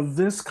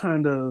 these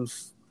kind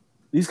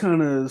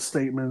of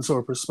statements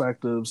or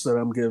perspectives that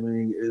I'm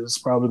giving is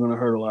probably going to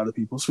hurt a lot of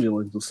people's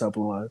feelings and step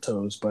on a lot of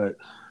toes, but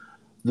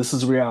this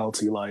is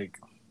reality. Like,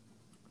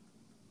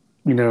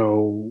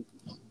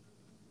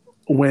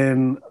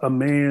 when a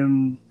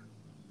man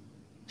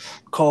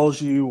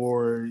calls you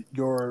or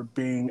you're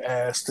being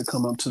asked to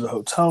come up to the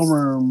hotel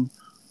room,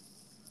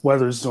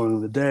 whether it's during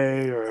the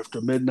day or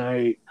after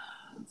midnight,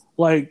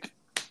 like,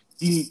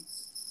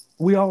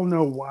 we all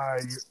know why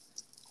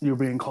you're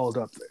being called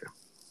up there.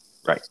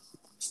 Right.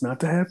 It's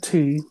not to have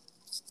tea.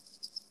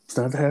 It's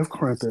not to have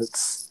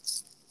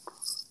crumpets.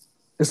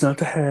 It's not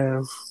to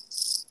have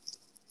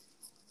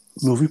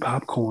movie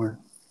popcorn.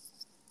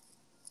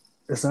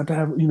 It's not to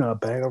have, a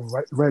bag of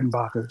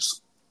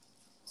Redenbachers.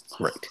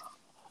 Right.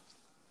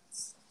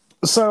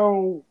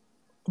 So,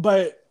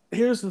 but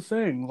here's the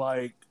thing.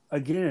 Like,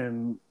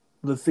 again,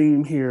 the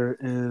theme here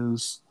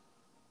is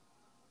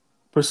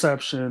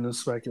perception and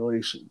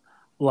speculation.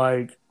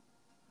 Like,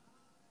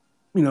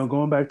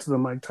 going back to the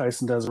Mike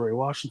Tyson, Desiree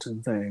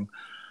Washington thing,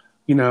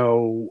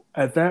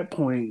 at that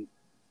point,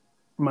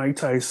 Mike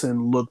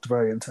Tyson looked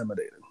very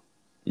intimidating.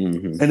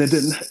 Mm-hmm. And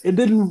it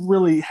didn't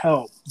really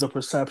help the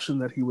perception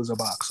that he was a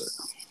boxer.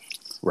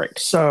 Right.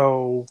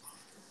 So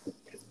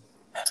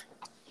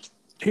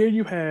here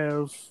you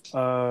have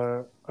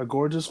a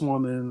gorgeous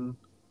woman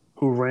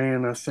who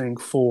ran, I think,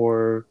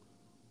 for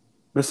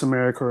Miss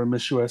America or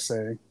Miss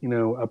USA.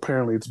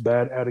 Apparently it's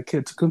bad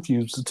etiquette to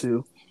confuse the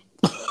two.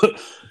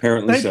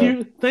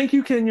 Apparently Thank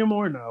you, Kenya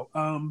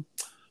Morno.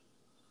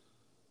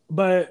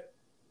 But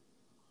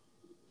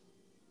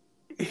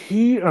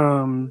he, he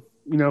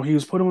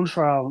was put on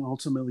trial and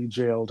ultimately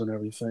jailed and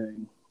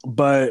everything.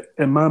 But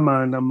in my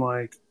mind, I'm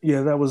like,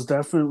 yeah, that was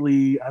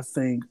definitely, I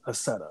think, a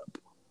setup.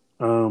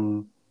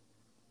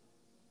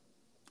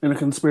 and a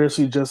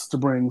conspiracy just to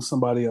bring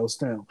somebody else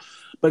down.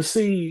 But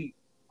see,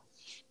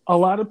 a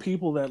lot of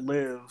people that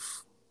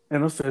live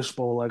in a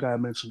fishbowl, like I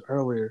mentioned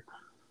earlier,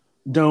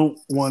 don't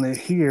want to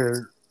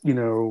hear,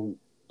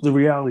 the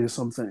reality of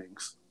some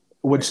things,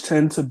 which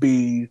tend to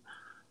be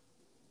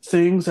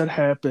things that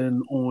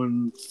happen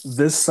on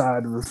this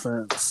side of the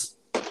fence.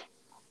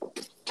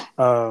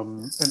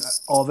 And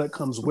all that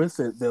comes with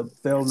it,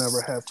 they'll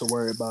never have to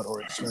worry about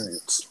or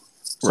experience.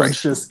 So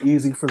it's just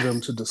easy for them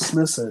to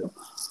dismiss it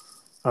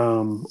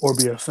or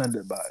be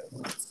offended by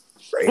it.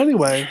 Right.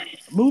 Anyway,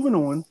 moving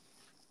on.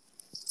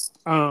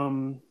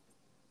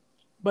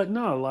 But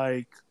no,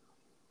 like,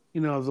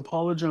 the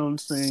Paula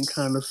Jones thing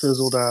kind of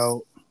fizzled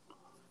out.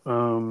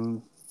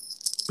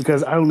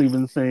 Because I don't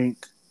even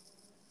think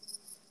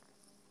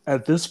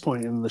at this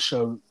point in the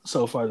show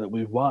so far that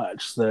we've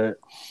watched that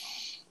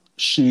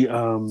she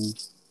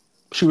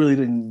really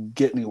didn't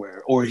get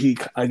anywhere, or he,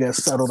 I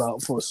guess, settled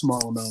out for a small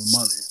amount of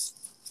money.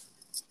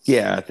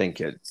 Yeah, I think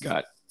it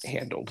got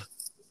handled.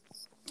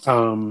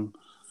 And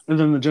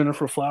then the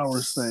Jennifer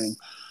Flowers thing.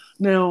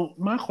 Now,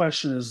 my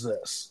question is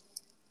this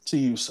to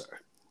you, sir.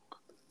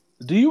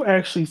 Do you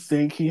actually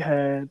think he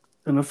had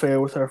an affair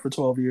with her for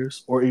 12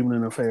 years, or even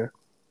an affair?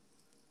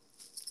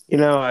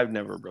 I've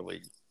never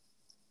really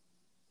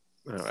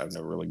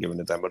given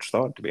it that much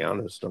thought, to be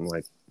honest. I'm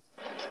like,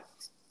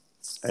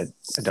 I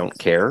don't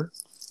care.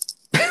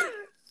 I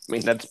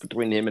mean, that's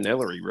between him and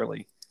Hillary,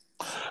 really.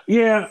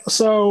 Yeah,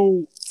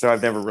 so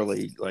I've never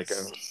really,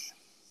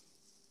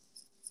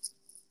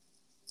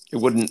 it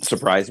wouldn't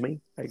surprise me,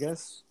 I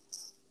guess.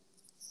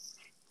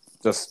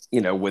 Just,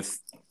 with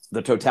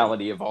the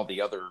totality of all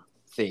the other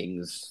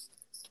things,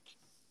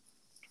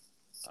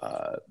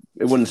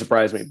 it wouldn't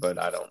surprise me, but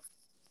I don't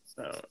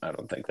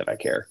think that I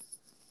care.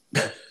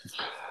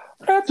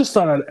 I just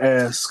thought I'd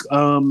ask.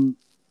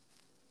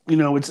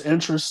 It's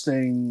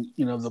interesting,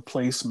 the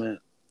placement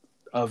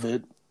of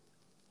it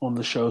on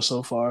the show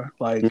so far.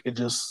 Like,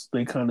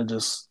 they kind of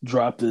just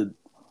dropped it,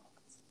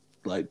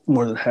 like,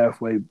 more than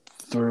halfway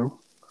through.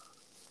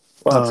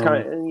 Well, it's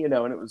kind of, and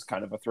it was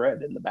kind of a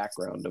thread in the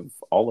background of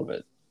all of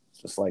it,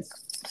 just like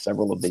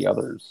several of the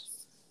others.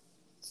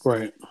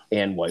 Right.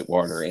 And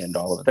Whitewater and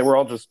all of it. They were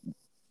all just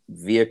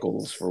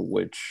vehicles for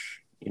which,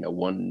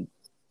 one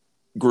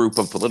group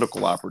of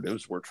political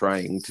operatives were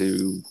trying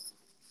to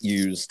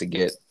use to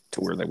get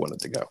to where they wanted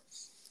to go.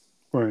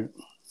 Right.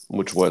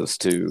 Which was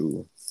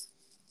to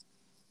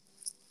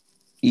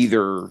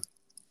either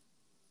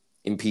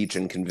impeach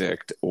and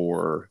convict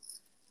or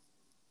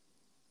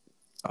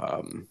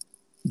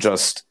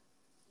just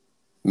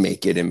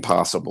make it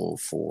impossible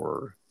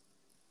for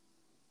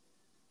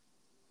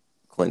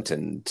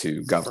Clinton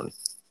to govern.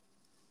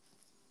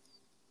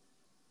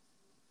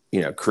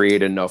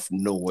 Create enough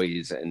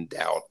noise and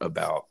doubt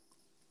about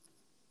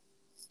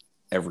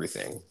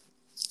everything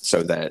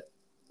so that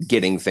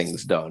getting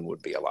things done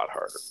would be a lot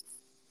harder,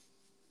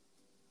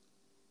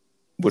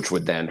 which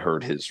would then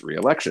hurt his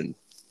reelection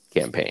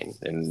campaign.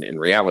 And in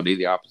reality,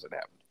 the opposite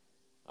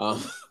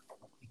happened.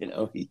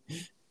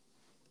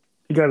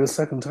 He got a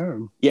second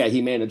term. Yeah,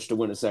 he managed to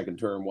win a second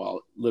term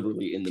while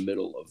literally in the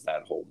middle of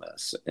that whole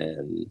mess.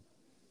 And,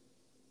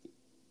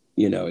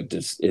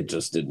 it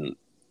just didn't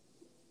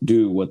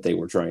do what they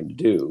were trying to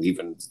do.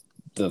 Even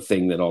the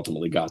thing that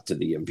ultimately got to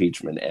the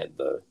impeachment and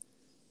the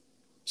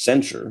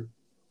censure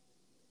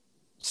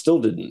still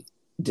didn't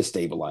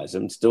destabilize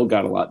him, still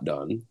got a lot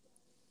done.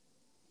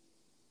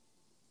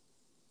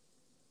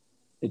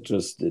 It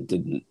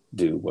didn't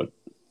do what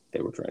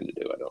they were trying to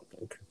do, I don't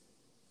think.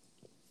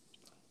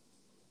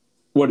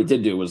 What it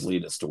did do was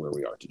lead us to where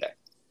we are today.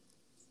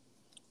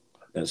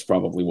 And it's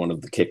probably one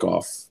of the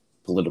kickoff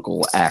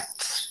political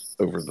acts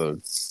over the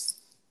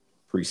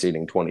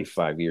preceding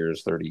 25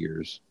 years, 30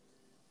 years.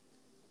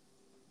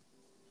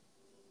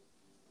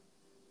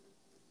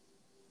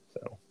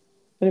 So,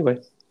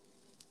 anyway.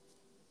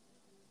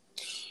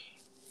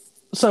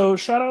 So,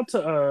 shout out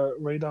to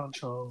Rae Dawn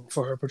Chong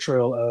for her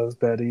portrayal of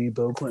Betty,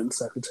 Bill Clinton's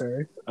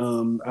secretary.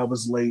 I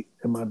was late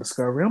in my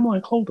discovery. I'm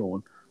like, hold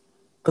on.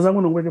 Because I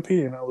went on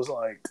Wikipedia and I was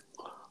like,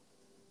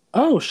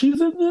 oh, she's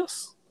in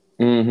this?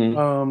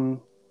 Mm-hmm.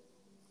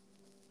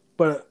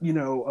 But,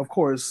 of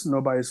course,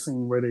 nobody's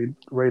seen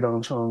Rae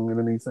Dawn Chong in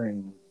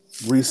anything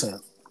recent.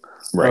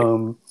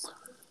 Right.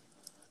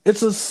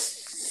 It's a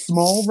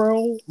small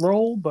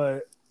role,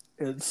 but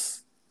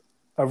it's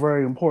a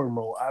very important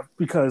role.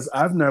 Because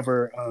I've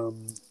never...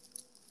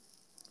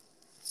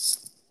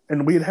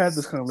 and we had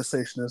this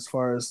conversation as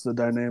far as the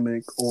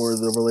dynamic or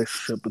the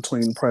relationship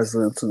between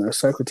presidents and their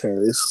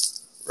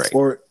secretaries. Right.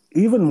 Or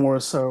even more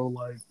so,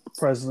 like,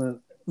 the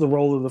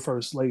role of the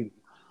first lady.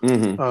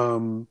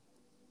 Mm-hmm.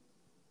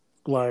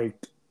 When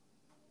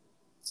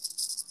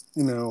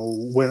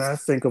I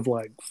think of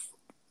like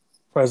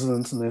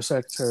presidents and their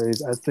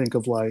secretaries, I think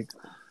of like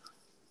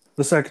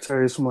the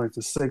secretaries from like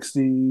the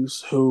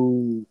 60s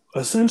who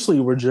essentially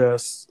were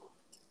just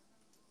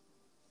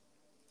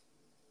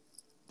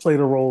played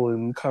a role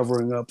in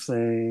covering up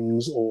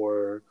things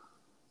or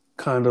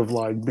kind of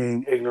like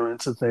being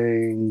ignorant to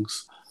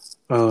things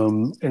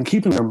and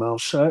keeping their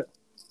mouth shut.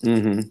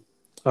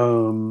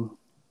 Mm-hmm.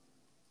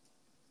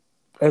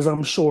 As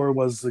I'm sure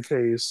was the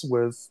case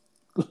with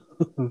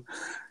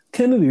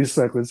Kennedy's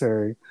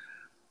secretary.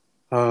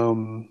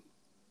 Um,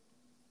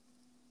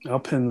 I'll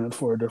pin that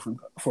for a different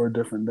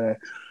day.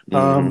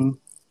 Mm-hmm.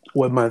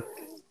 What my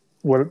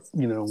what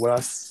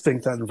I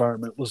think that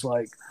environment was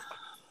like,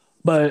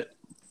 but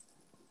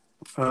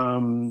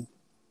and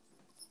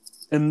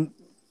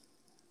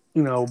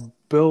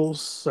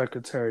Bill's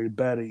secretary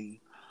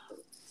Betty,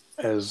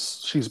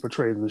 as she's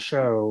portrayed in the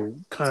show,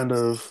 kind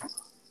of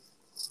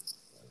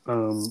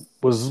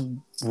was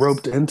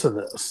roped into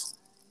this.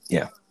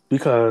 Yeah.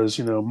 Because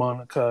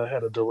Monica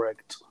had a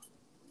direct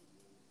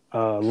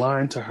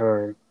line to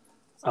her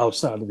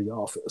outside of the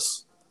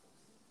office,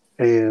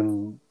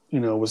 and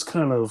was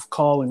kind of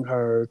calling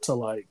her to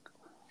like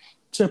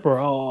tip her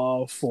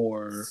off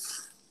or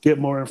get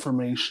more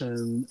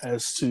information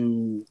as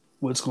to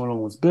what's going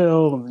on with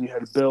Bill. And then you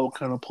had Bill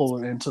kind of pull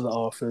her into the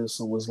office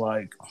and was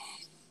like,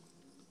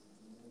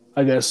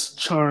 I guess,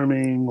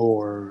 charming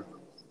or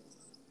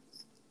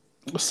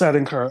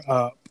setting her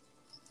up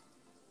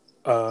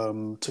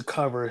to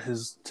cover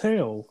his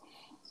tail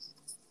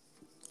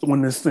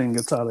when this thing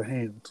gets out of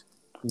hand.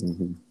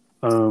 Mm-hmm.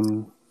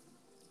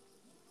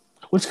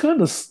 Which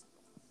kind of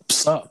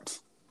sucked,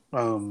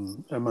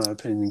 in my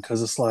opinion,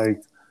 because it's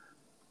like,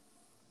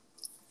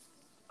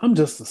 I'm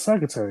just the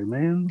secretary,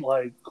 man.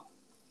 Like,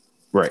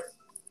 Right.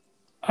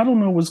 I don't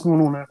know what's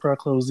going on after I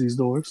close these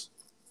doors.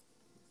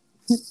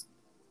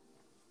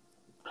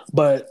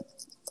 But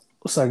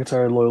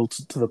secretary loyal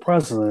to the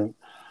president,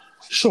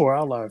 sure,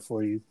 I'll lie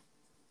for you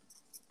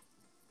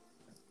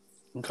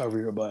and cover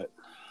your butt.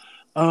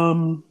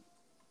 Couple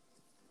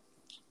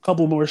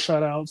more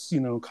shout outs.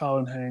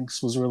 Colin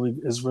Hanks is really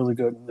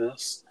good in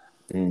this.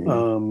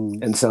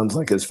 Mm-hmm. And sounds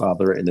like his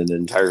father in an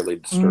entirely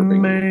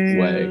disturbing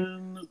way.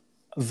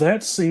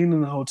 That scene in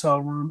the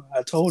hotel room,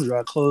 I told you,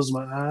 I closed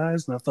my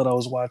eyes and I thought I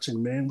was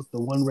watching Man with the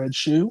One Red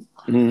Shoe.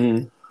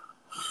 Mm-hmm.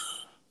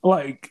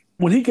 Like,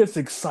 when he gets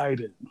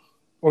excited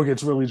or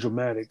gets really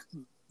dramatic,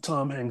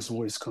 Tom Hanks'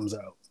 voice comes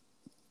out.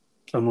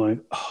 I'm like,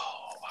 oh.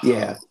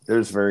 Yeah,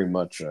 there's very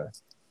much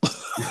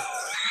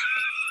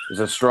there's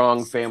a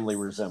strong family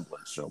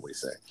resemblance, shall we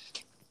say.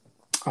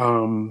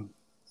 I'm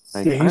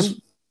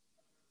going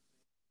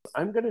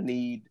to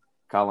need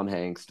Colin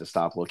Hanks to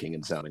stop looking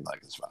and sounding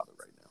like his father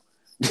right now.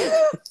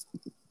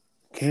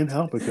 Can't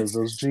help it because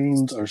those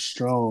genes are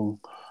strong.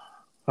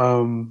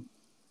 The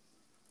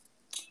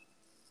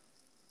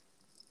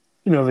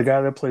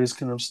guy that plays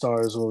Kenneth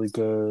Starr is really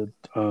good.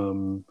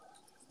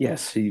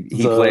 Yes, he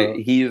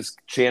is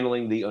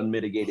channeling the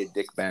unmitigated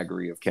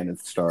dickbaggery of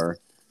Kenneth Starr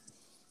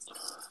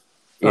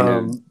in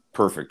a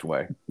perfect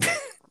way.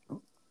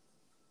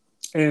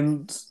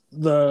 And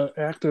the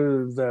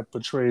actor that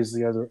portrays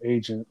the other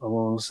agent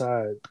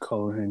alongside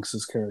Colin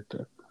Hanks'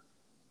 character.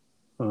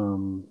 I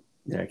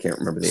can't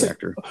remember the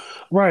actor.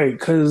 Right,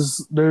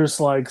 because there's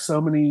like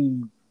so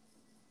many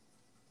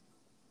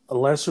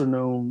lesser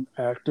known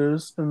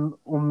actors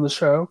on the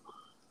show,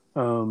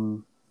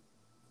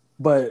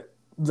 but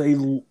they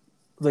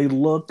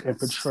look and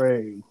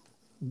portray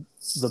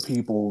the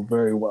people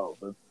very well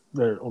that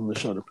they're on the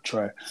show to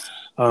portray.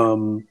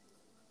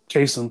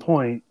 Case in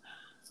point,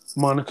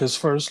 Monica's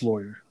first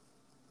lawyer.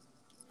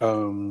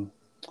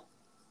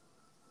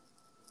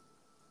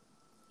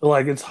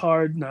 Like, it's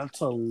hard not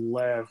to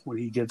laugh when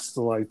he gets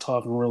to like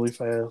talking really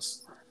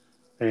fast,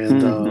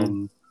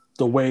 and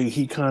the way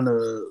he kind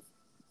of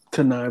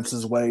connives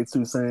his way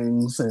through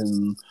things,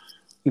 and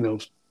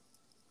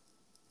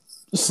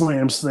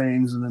slams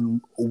things, and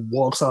then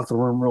walks out the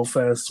room real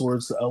fast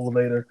towards the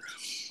elevator.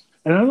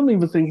 And I don't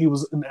even think he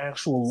was an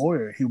actual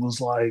lawyer. He was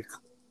like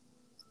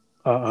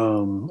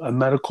a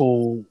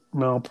medical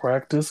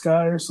malpractice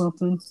guy or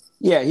something.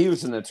 Yeah, he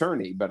was an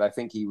attorney, but I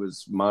think he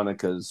was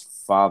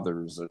Monica's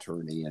father's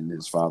attorney, and her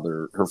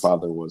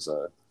father was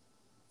a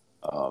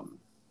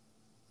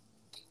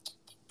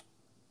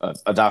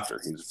doctor.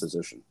 He was a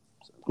physician.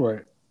 So.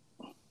 Right.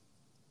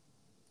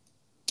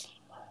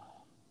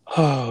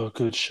 Oh,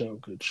 good show.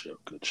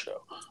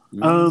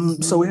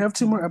 So we have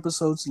 2 more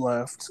episodes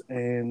left,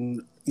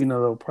 and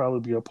there'll probably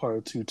be a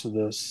part 2 to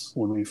this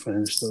when we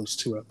finish those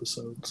 2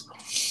 episodes.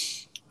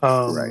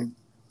 Right.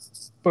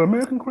 But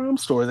American Crime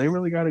Story, they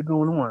really got it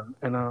going on,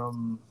 and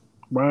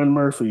Ryan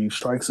Murphy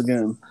strikes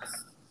again.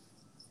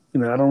 I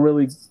don't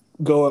really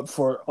go up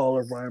for all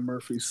of Ryan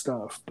Murphy's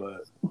stuff,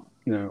 but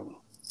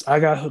I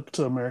got hooked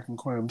to American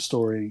Crime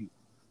Story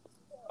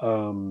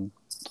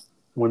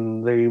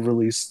when they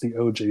released the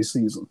OJ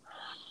season,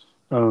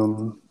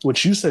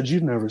 which you said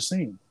you'd never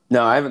seen.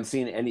 No, I haven't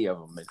seen any of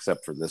them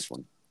except for this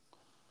one.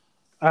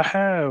 I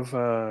have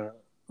the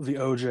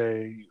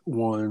OJ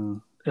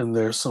one in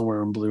there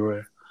somewhere on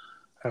Blu-ray.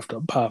 I have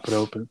to pop it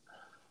open.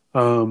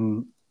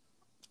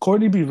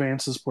 Courtney B.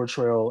 Vance's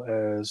portrayal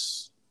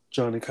as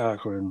Johnny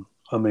Cochran,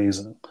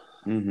 amazing.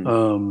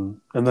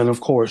 Mm-hmm. And then, of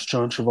course,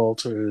 John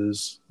Travolta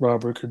is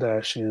Robert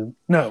Kardashian.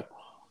 No,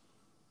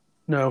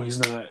 he's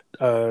not.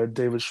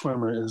 David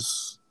Schwimmer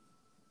is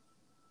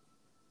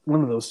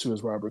one of those two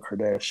is Robert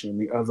Kardashian.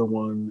 The other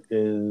one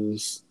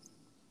is,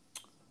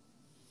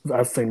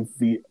 I think,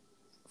 the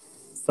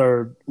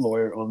third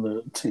lawyer on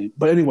the team.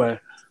 But anyway,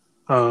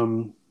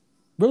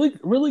 really,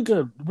 really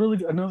good.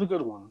 Really, another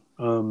good one.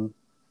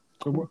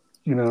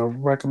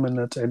 Recommend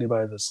that to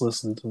anybody that's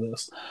listening to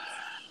this.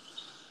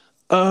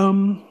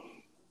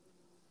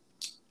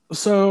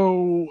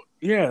 So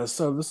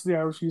this is the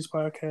I Refuse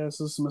podcast.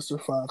 This is Mr.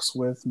 Fox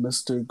with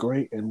Mr.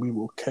 Great, and we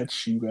will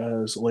catch you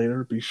guys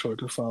later. Be sure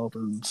to follow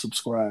and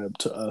subscribe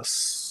to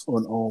us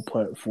on all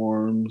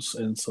platforms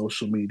and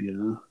social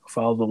media.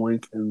 Follow the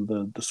link in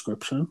the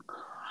description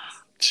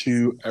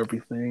to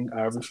everything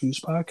I Refuse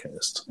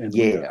podcast. And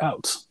we are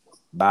out.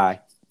 Bye.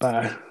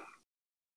 Bye.